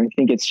person. And I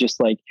think it's just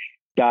like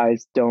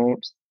guys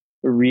don't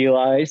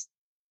realize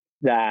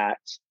that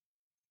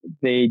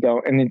they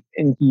don't.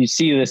 And you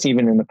see this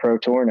even in the Pro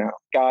Tour now.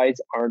 Guys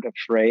aren't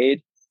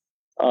afraid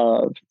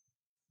of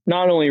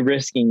not only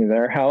risking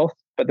their health,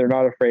 but they're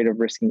not afraid of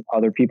risking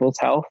other people's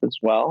health as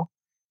well.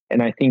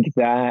 And I think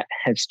that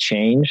has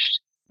changed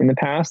in the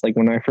past. Like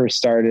when I first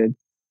started,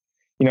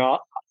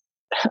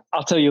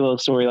 I'll tell you a little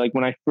story. Like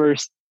when I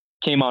first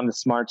came on to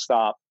Smart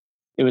Stop,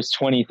 it was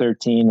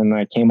 2013, and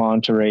I came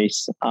on to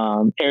race.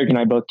 Eric and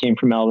I both came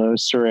from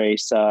Eldos to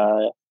race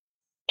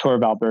Tour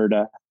of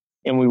Alberta,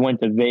 and we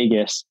went to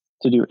Vegas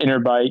to do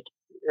Interbike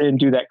and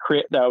do that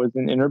crit that was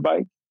an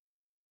Interbike.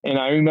 And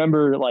I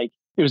remember, like,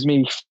 it was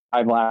maybe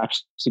 5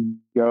 laps to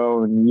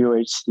go, and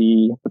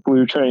UHC, the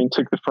blue train,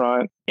 took the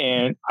front,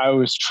 and I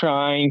was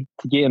trying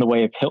to get in the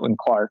way of Hilton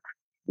Clark.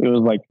 It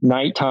was like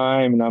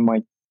nighttime, and I'm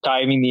like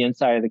diving the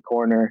inside of the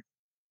corner.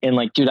 And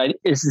like, dude,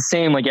 it's the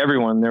same like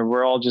everyone there.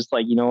 We're all just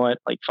like, you know what?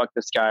 Like, fuck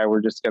this guy.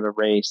 We're just going to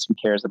race. Who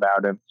cares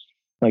about him?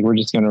 Like, we're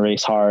just going to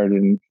race hard,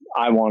 and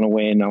I want to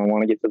win. I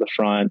want to get to the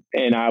front.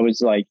 And I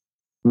was like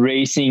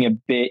racing a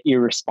bit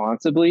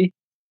irresponsibly.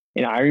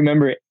 And I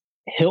remember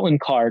Hilton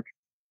Clark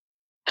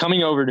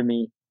coming over to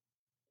me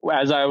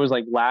as I was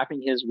like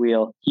lapping his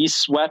wheel. He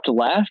swept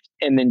left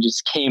and then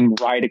just came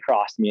right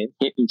across me and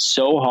hit me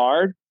so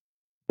hard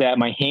that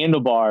my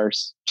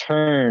handlebars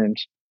turned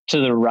to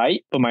the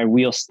right, but my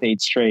wheel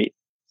stayed straight.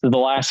 So the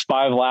last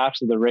 5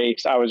 laps of the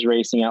race, I was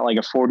racing at like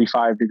a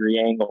 45-degree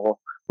angle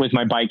with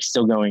my bike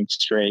still going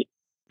straight,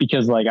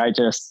 because like I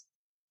just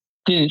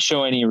didn't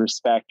show any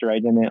respect, or I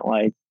didn't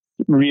like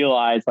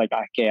realize like,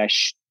 okay, I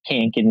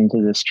can't get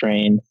into this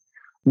train.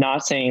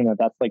 Not saying that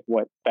that's like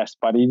what Best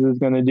Buddies is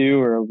going to do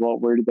or what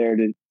we're there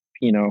to,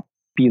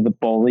 be the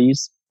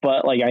bullies.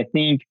 But like, I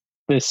think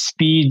the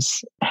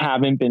speeds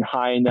haven't been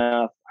high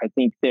enough. I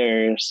think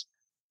there's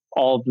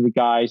all of the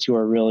guys who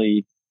are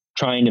really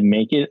trying to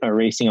make it are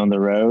racing on the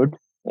road.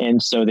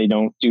 And so they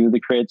don't do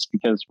the crits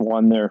because,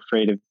 one, they're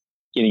afraid of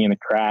getting in a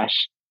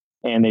crash,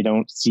 and they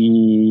don't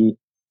see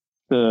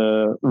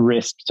the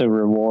risk to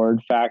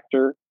reward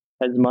factor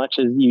as much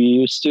as you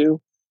used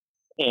to.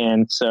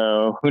 And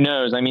so who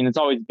knows? I mean, it's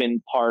always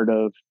been part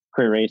of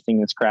crit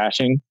racing is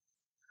crashing,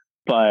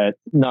 but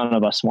none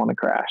of us want to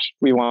crash.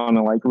 We want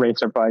to like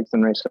race our bikes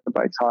and race our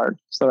bikes hard.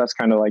 So that's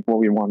kind of like what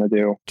we want to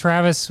do.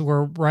 Travis,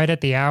 we're right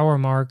at the hour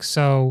mark.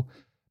 So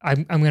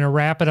I'm going to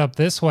wrap it up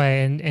this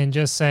way and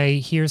just say,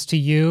 here's to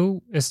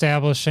you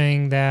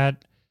establishing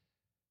that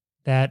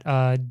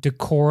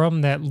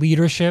decorum, that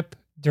leadership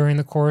during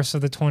the course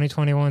of the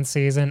 2021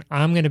 season.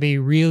 I'm going to be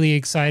really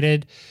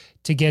excited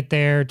to get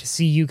there, to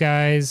see you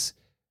guys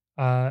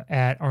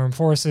at Armed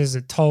Forces,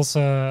 at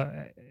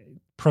Tulsa,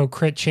 Pro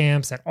Crit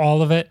Champs, at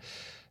all of it.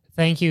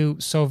 Thank you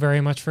so very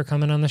much for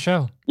coming on the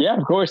show. Yeah,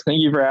 of course.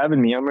 Thank you for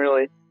having me.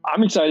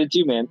 I'm excited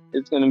too, man.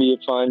 It's going to be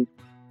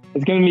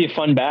a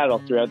fun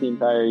battle throughout the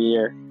entire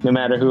year. No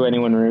matter who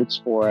anyone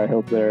roots for, I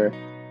hope they're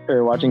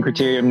watching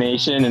Criterium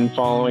Nation and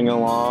following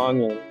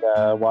along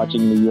and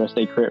watching the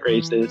USA crit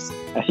races.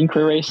 I think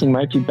crit racing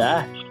might be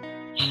back.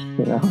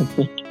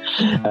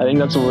 I think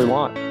that's what we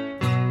want.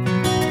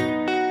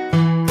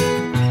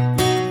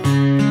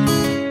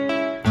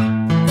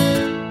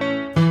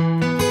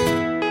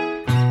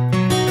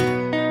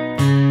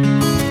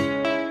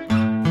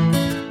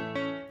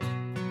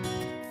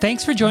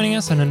 Thanks for joining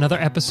us on another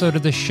episode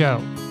of the show.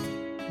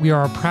 We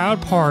are a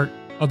proud part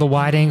of the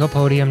Wide Angle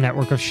Podium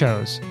network of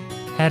shows.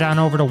 Head on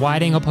over to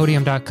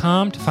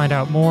wideanglepodium.com to find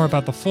out more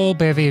about the full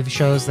bevy of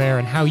shows there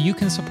and how you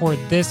can support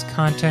this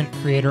content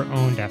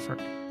creator-owned effort.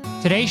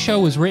 Today's show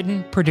was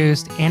written,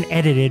 produced, and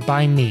edited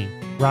by me,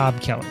 Rob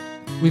Kelly.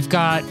 We've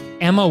got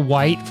Emma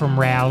White from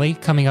Rally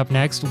coming up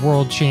next,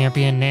 world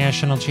champion,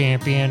 national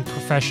champion,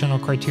 professional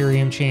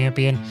criterium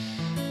champion.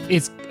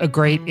 It's a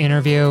great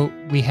interview.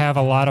 We have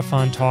a lot of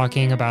fun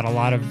talking about a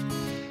lot of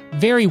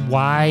very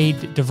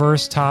wide,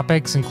 diverse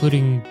topics,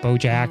 including Bo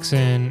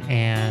Jackson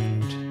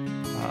and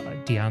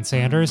Deion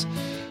Sanders.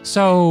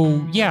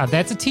 So yeah,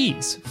 that's a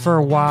tease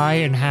for why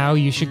and how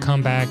you should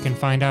come back and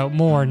find out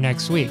more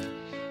next week.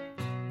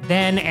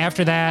 Then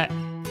after that,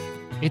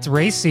 it's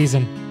race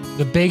season.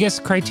 The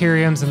biggest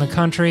criteriums in the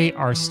country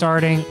are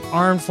starting,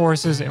 Armed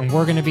Forces, and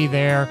we're going to be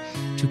there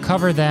to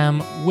cover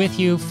them with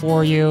you,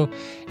 for you,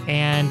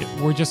 and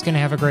we're just going to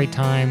have a great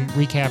time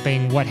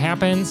recapping what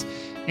happens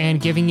and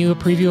giving you a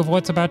preview of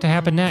what's about to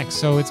happen next.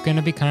 So it's going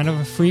to be kind of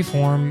a free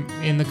form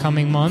in the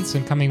coming months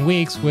and coming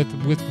weeks with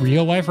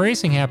real life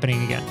racing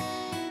happening again.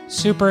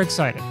 Super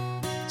excited.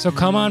 So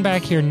come on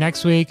back here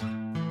next week.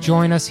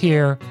 Join us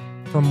here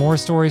for more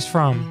stories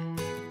from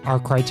our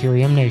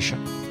Criterium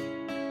Nation.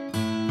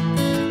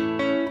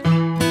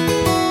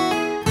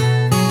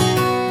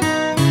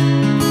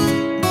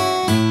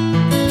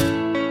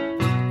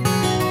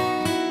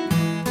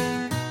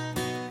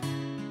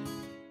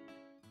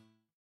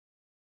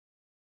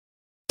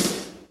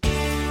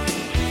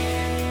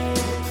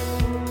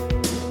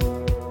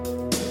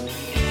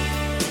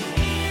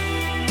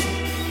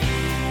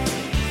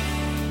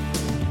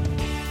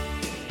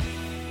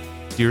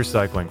 Dear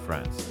cycling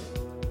friends,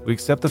 we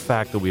accept the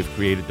fact that we have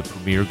created the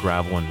premier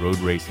gravel and road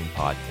racing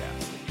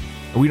podcast,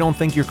 and we don't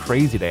think you're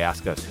crazy to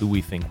ask us who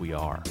we think we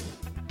are.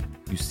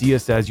 You see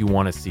us as you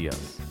want to see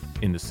us,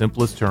 in the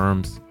simplest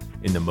terms,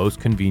 in the most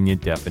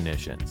convenient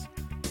definitions.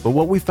 But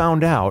what we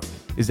found out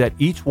is that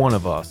each one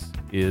of us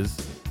is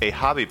a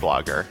hobby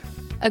blogger,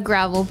 a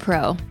gravel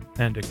pro,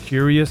 and a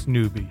curious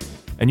newbie.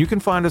 And you can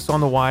find us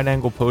on the Wide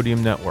Angle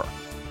Podium Network.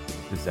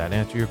 Does that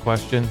answer your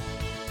question?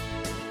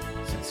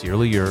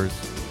 Sincerely yours,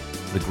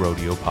 the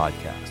Grodio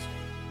Podcast.